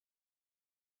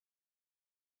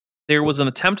 There was an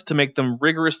attempt to make them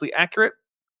rigorously accurate.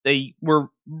 They were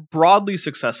broadly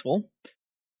successful,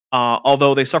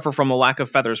 although they suffer from a lack of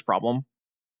feathers problem.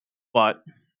 But,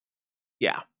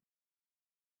 yeah.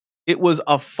 It was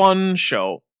a fun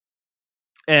show.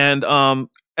 And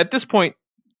at this point,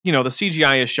 the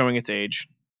CGI is showing its age.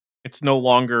 It's no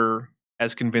longer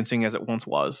as convincing as it once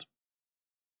was.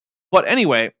 But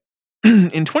anyway,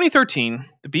 in 2013,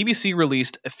 the BBC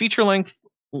released a feature-length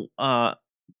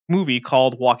movie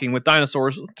called Walking with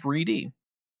Dinosaurs 3D,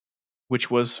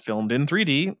 which was filmed in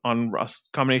 3D on a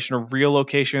combination of real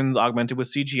locations augmented with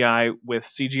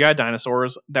CGI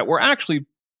dinosaurs that were actually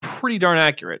pretty darn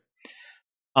accurate.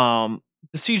 The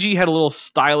CG had a little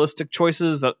stylistic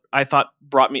choices that I thought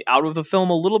brought me out of the film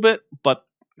a little bit, but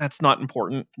that's not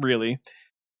important, really.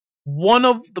 One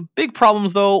of the big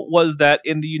problems, though, was that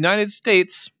in the United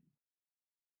States,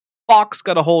 Fox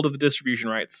got a hold of the distribution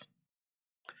rights.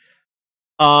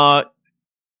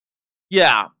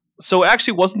 Yeah. So it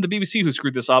actually wasn't the BBC who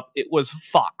screwed this up, it was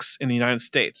Fox in the United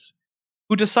States,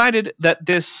 who decided that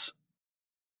this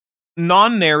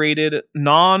non-narrated,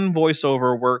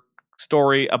 non-voiceover work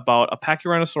story about a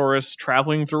Pachyrhinosaurus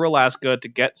traveling through Alaska to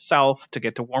get south, to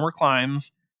get to warmer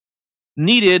climes,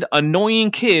 needed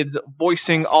annoying kids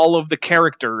voicing all of the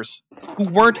characters who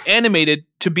weren't animated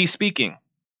to be speaking.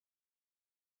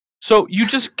 So you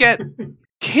just get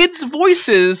kids'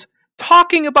 voices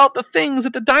talking about the things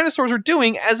that the dinosaurs are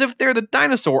doing as if they're the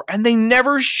dinosaur, and they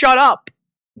never shut up.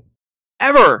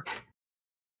 Ever.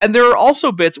 And there are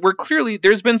also bits where clearly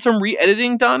there's been some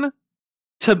re-editing done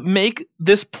to make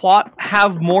this plot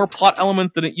have more plot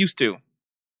elements than it used to.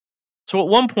 So at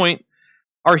one point,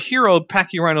 our hero,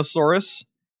 Pachyrhinosaurus,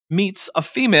 meets a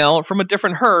female from a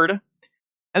different herd,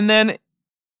 and then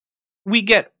we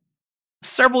get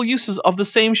several uses of the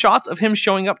same shots of him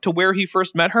showing up to where he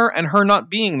first met her and her not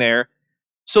being there,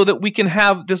 so that we can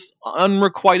have this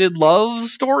unrequited love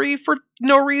story for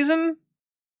no reason.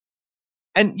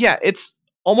 And yeah, it's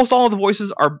almost all of the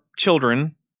voices are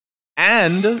children,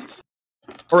 and,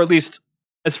 or at least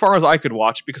as far as I could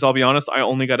watch, because I'll be honest, I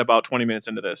only got about 20 minutes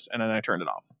into this and then I turned it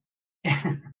off.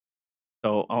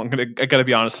 So I gotta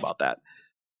be honest about that.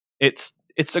 It's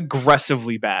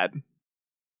aggressively bad.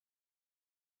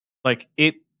 Like,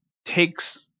 it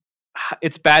takes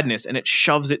its badness and it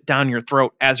shoves it down your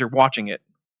throat as you're watching it.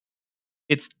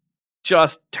 It's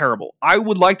just terrible. I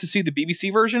would like to see the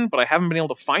BBC version, but I haven't been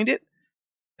able to find it,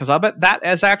 because I bet that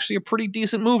is actually a pretty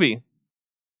decent movie.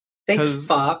 Thanks,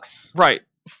 Fox. Right.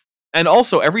 And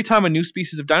also, every time a new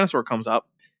species of dinosaur comes up,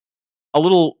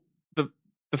 the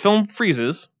film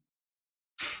freezes,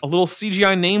 a little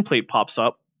CGI nameplate pops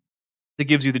up that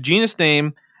gives you the genus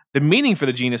name, the meaning for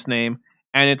the genus name,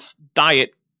 and its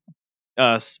diet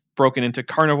broken into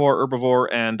carnivore, herbivore,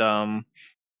 and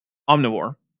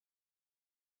omnivore.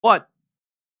 But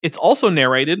it's also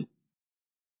narrated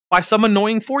by some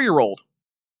annoying 4-year-old.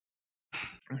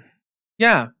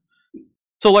 Yeah.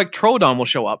 So like Troodon will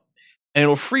show up, and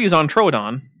it'll freeze on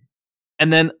Troodon,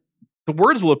 and then the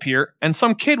words will appear, and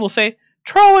some kid will say,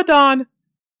 Troodon!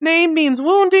 Name means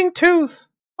wounding tooth!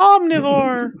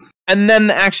 Omnivore! And then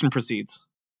the action proceeds,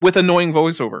 with annoying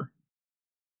voiceover.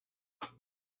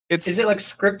 Is it like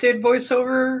scripted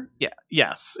voiceover? Yeah,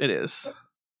 yes, it is.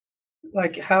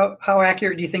 Like, how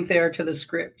accurate do you think they are to the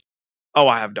script? Oh,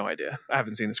 I have no idea. I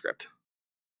haven't seen the script.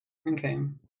 Okay.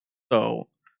 So,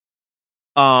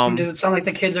 does it sound like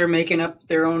the kids are making up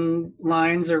their own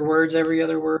lines or words every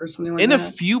other word or something like that? In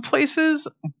a few places,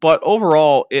 but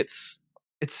overall, it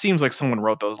seems like someone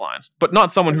wrote those lines, but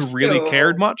not someone who really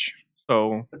cared much.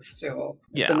 So, but still,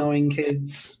 it's annoying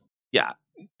kids. Yeah,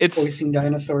 it's voicing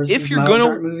dinosaurs. If you're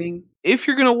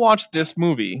gonna watch this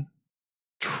movie,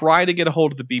 try to get a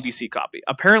hold of the BBC copy.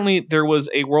 Apparently, there was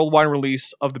a worldwide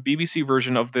release of the BBC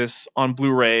version of this on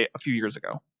Blu-ray a few years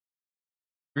ago.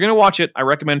 If you're gonna watch it, I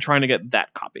recommend trying to get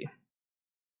that copy.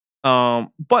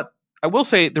 But I will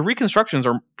say the reconstructions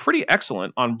are pretty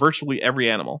excellent on virtually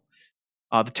every animal.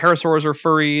 The pterosaurs are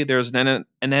furry. There's an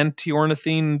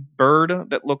enantiornithine bird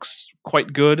that looks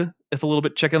quite good, if a little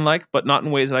bit chicken-like, but not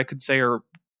in ways that I could say are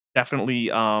definitely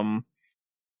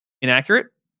inaccurate.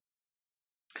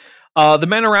 The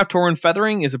Maniraptoran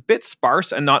feathering is a bit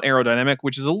sparse and not aerodynamic,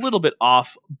 which is a little bit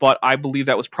off, but I believe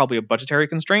that was probably a budgetary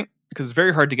constraint, because it's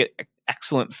very hard to get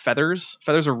excellent feathers.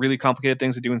 Feathers are really complicated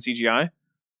things to do in CGI.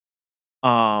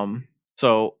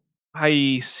 So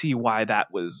I see why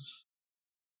that was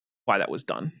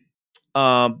done.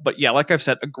 But yeah, like I've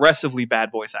said, aggressively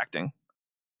bad voice acting.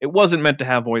 It wasn't meant to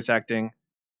have voice acting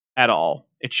at all.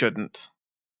 It shouldn't.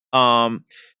 And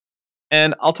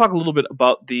I'll talk a little bit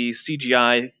about the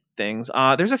CGI things.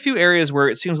 There's a few areas where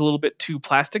it seems a little bit too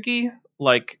plasticky,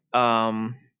 like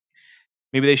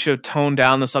maybe they should have toned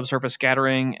down the subsurface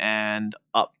scattering and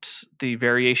upped the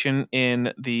variation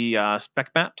in the spec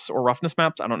maps or roughness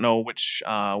maps. I don't know which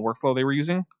workflow they were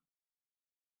using.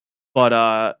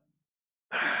 But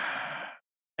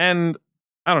and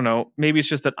I don't know, maybe it's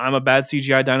just that I'm a bad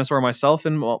CGI dinosaur myself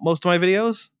in most of my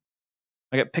videos.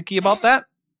 I get picky about that.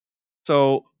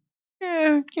 So,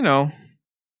 you know.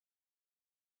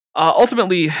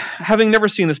 Ultimately, having never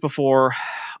seen this before,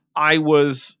 I,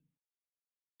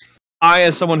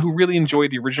 as someone who really enjoyed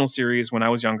the original series when I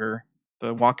was younger,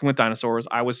 the Walking with Dinosaurs,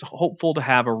 I was hopeful to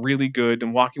have a really good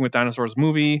Walking with Dinosaurs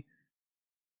movie.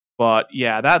 But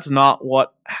yeah, that's not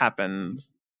what happened.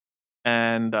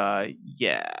 And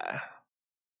yeah,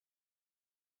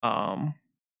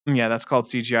 that's called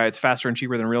CGI. It's faster and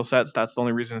cheaper than real sets. That's the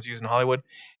only reason it's used in Hollywood.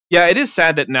 Yeah, it is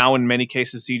sad that now in many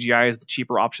cases CGI is the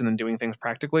cheaper option than doing things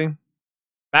practically.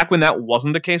 Back when that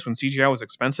wasn't the case, when CGI was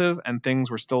expensive and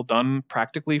things were still done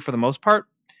practically for the most part,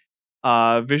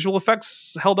 visual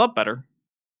effects held up better.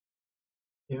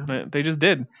 Yeah, they just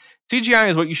did. CGI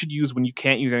is what you should use when you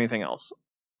can't use anything else.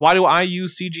 Why do I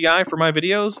use CGI for my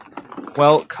videos?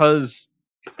 Well, because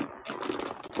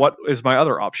what is my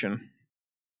other option?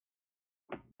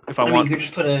 If I want, you could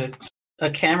just put a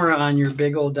camera on your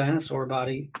big old dinosaur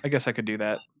body. I guess I could do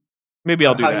that. Maybe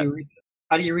I'll do that.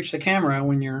 How do you reach the camera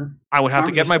when you're... I would have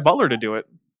to get my butler to do it.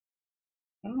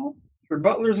 I don't know. If your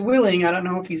butler's willing, I don't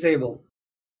know if he's able.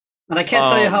 And I can't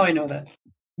tell you how I know that.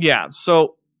 Yeah,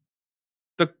 so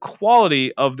the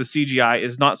quality of the CGI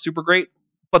is not super great,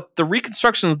 but the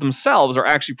reconstructions themselves are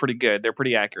actually pretty good. They're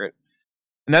pretty accurate.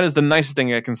 And that is the nicest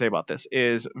thing I can say about this,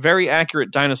 is very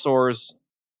accurate dinosaurs,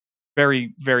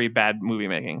 very, very bad movie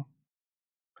making.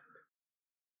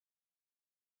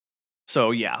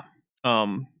 So yeah.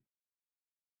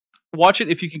 Watch it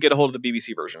if you can get a hold of the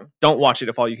BBC version. Don't watch it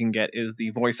if all you can get is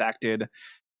the voice acted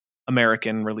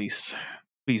American release.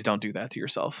 Please don't do that to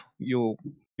yourself. You'll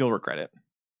regret it.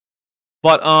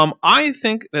 But I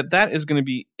think that is going to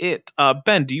be it.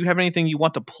 Ben, do you have anything you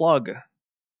want to plug?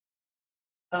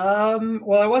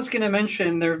 Well, I was going to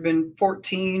mention there have been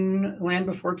 14 Land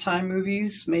Before Time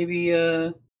movies. Maybe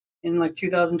in like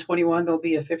 2021 there'll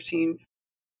be a 15th.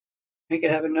 We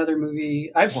could have another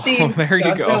movie. I've seen there you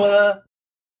Godzilla. Go.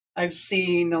 I've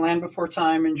seen The Land Before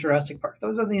Time and Jurassic Park.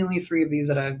 Those are the only 3 of these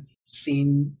that I've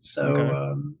seen. So,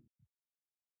 okay.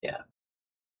 Yeah.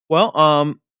 Well,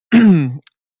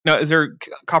 now is there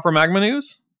Copper Magma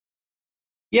news?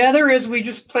 Yeah, there is. We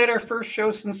just played our first show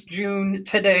since June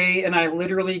today, and I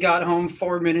literally got home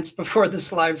 4 minutes before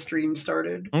this live stream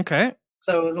started. Okay.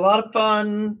 So it was a lot of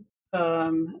fun.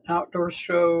 Outdoor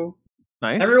show.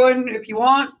 Nice. Everyone, if you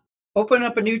want, open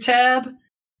up a new tab.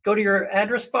 Go to your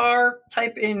address bar,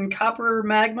 type in Copper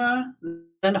Magma,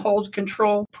 then hold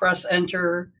Control, press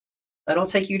Enter. That'll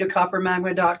take you to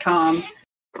coppermagma.com.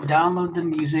 Download the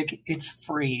music. It's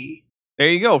free. There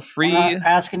you go. Free. We're not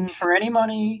asking for any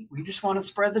money. We just want to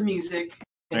spread the music.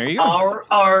 It's There you go. our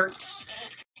art.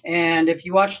 And if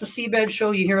you watch the Seabed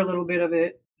show, you hear a little bit of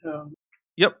it.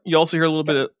 Yep. You also hear a little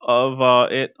bit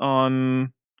of it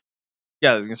on.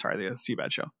 Yeah, sorry, the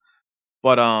Seabed show.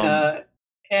 But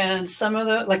and some of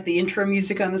the intro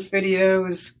music on this video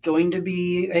is going to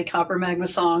be a Copper Magma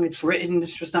song. It's written,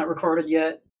 it's just not recorded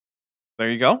yet. There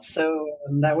you go. So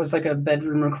that was like a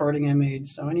bedroom recording I made.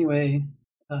 So anyway,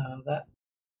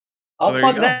 I'll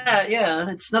plug that. Yeah,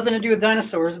 it's nothing to do with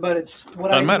dinosaurs, but it's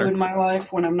what I do in my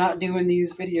life when I'm not doing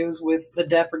these videos with the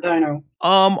Dapper Dino.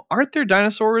 Aren't there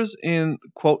dinosaurs in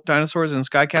Dinosaurs in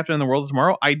Sky Captain and the World of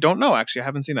Tomorrow? I don't know. Actually, I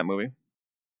haven't seen that movie.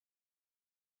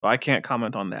 So I can't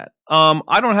comment on that.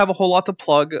 I don't have a whole lot to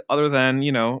plug other than,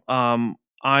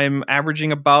 I'm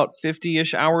averaging about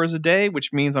 50-ish hours a day,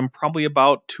 which means I'm probably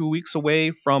about 2 weeks away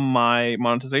from my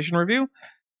monetization review.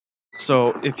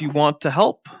 So if you want to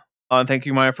help, thank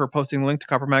you, Maya, for posting the link to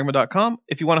coppermagma.com.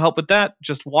 If you want to help with that,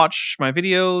 just watch my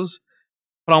videos,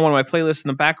 put on one of my playlists in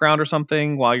the background or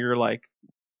something while you're like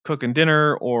cooking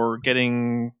dinner or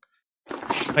playing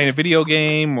a video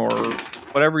game or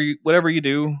whatever you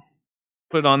do.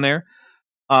 Put it on there.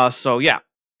 So yeah,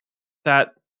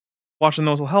 that watching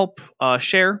those will help.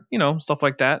 Share, stuff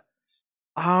like that.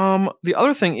 The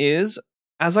other thing is,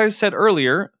 as I said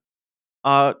earlier,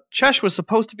 Chesh was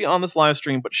supposed to be on this live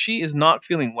stream, but she is not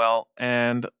feeling well,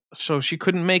 and so she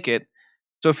couldn't make it.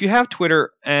 So if you have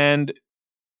Twitter and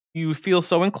you feel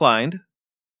so inclined,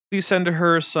 please send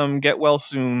her some get well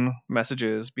soon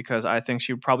messages, because I think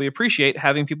she would probably appreciate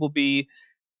having people be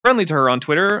friendly to her on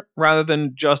Twitter rather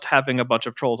than just having a bunch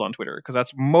of trolls on Twitter, because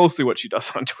that's mostly what she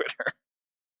does on Twitter.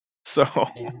 So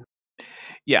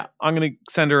yeah, I'm going to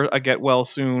send her a get well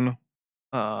soon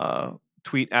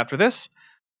tweet after this.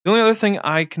 The only other thing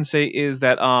I can say is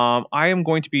that I am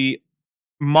going to be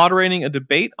moderating a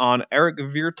debate on Eric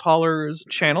Viertaler's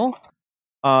channel.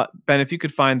 Ben, if you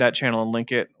could find that channel and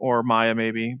link it, or Maya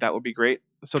maybe, that would be great.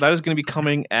 So that is going to be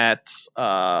coming at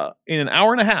in an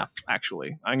hour and a half,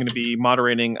 actually. I'm going to be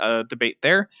moderating a debate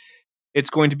there. It's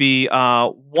going to be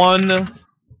one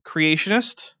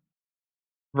creationist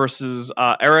versus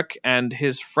Eric and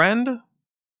his friend.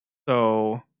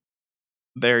 So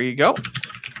there you go.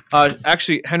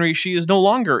 Actually, Henry, she is no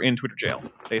longer in Twitter jail.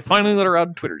 They finally let her out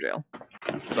of Twitter jail.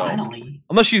 So, finally.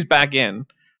 Unless she's back in.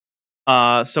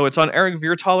 So it's on Eric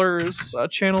Viertaler's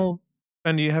channel.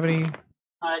 Ben, do you have any...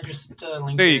 I just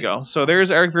linked There you go. So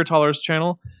there's Eric Viertaler's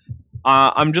channel.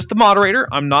 I'm just the moderator.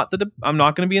 I'm not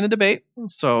going to be in the debate.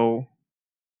 So,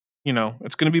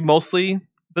 it's going to be mostly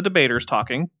the debaters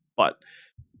talking. But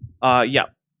yeah,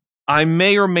 I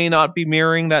may or may not be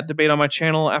mirroring that debate on my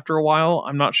channel after a while.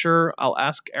 I'm not sure. I'll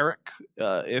ask Eric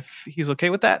if he's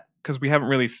okay with that, because we haven't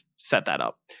really set that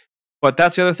up. But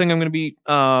that's the other thing I'm going to be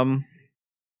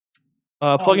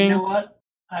plugging. You know what?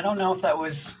 I don't know if that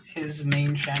was his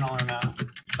main channel or not.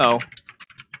 Oh.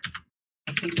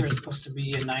 I think there's supposed to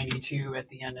be a 92 at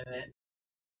the end of it.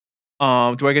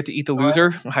 Do I get to eat the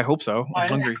loser? I hope so. I'm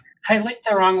hungry. I linked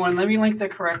the wrong one. Let me link the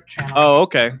correct channel. Oh,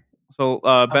 okay. So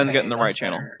Ben's getting the right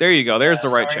channel. Better. There you go. There's the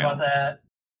right sorry channel. About that.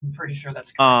 I'm pretty sure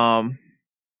that's correct.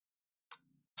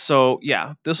 So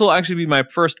yeah, this will actually be my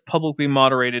first publicly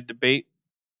moderated debate.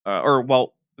 This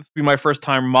will be my first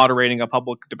time moderating a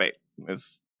public debate.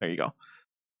 There you go.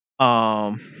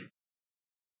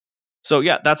 So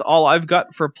yeah, that's all I've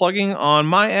got for plugging on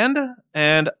my end,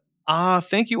 and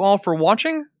thank you all for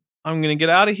watching. I'm gonna get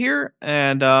out of here,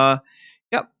 and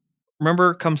yep,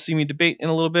 remember, come see me debate in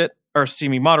a little bit, or see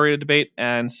me moderate a debate,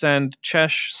 and send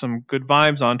Chesh some good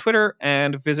vibes on Twitter,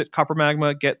 and visit Copper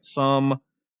Magma, get some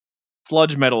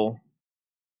sludge metal.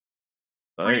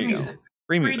 So Free music.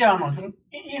 Free downloads. And,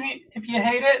 if you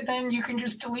hate it, then you can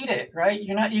just delete it, right?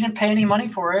 You didn't pay any money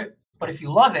for it. But if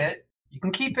you love it, you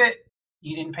can keep it.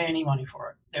 You didn't pay any money for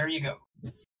it. There you go.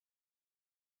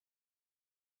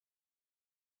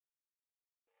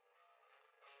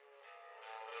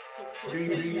 So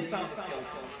you found the skeleton.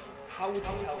 How would you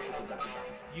tell it's a dinosaur?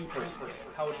 You personally,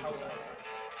 how would you decide?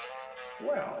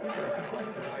 Well, interesting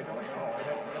question. I don't know. I'd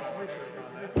have to do some research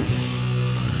on this.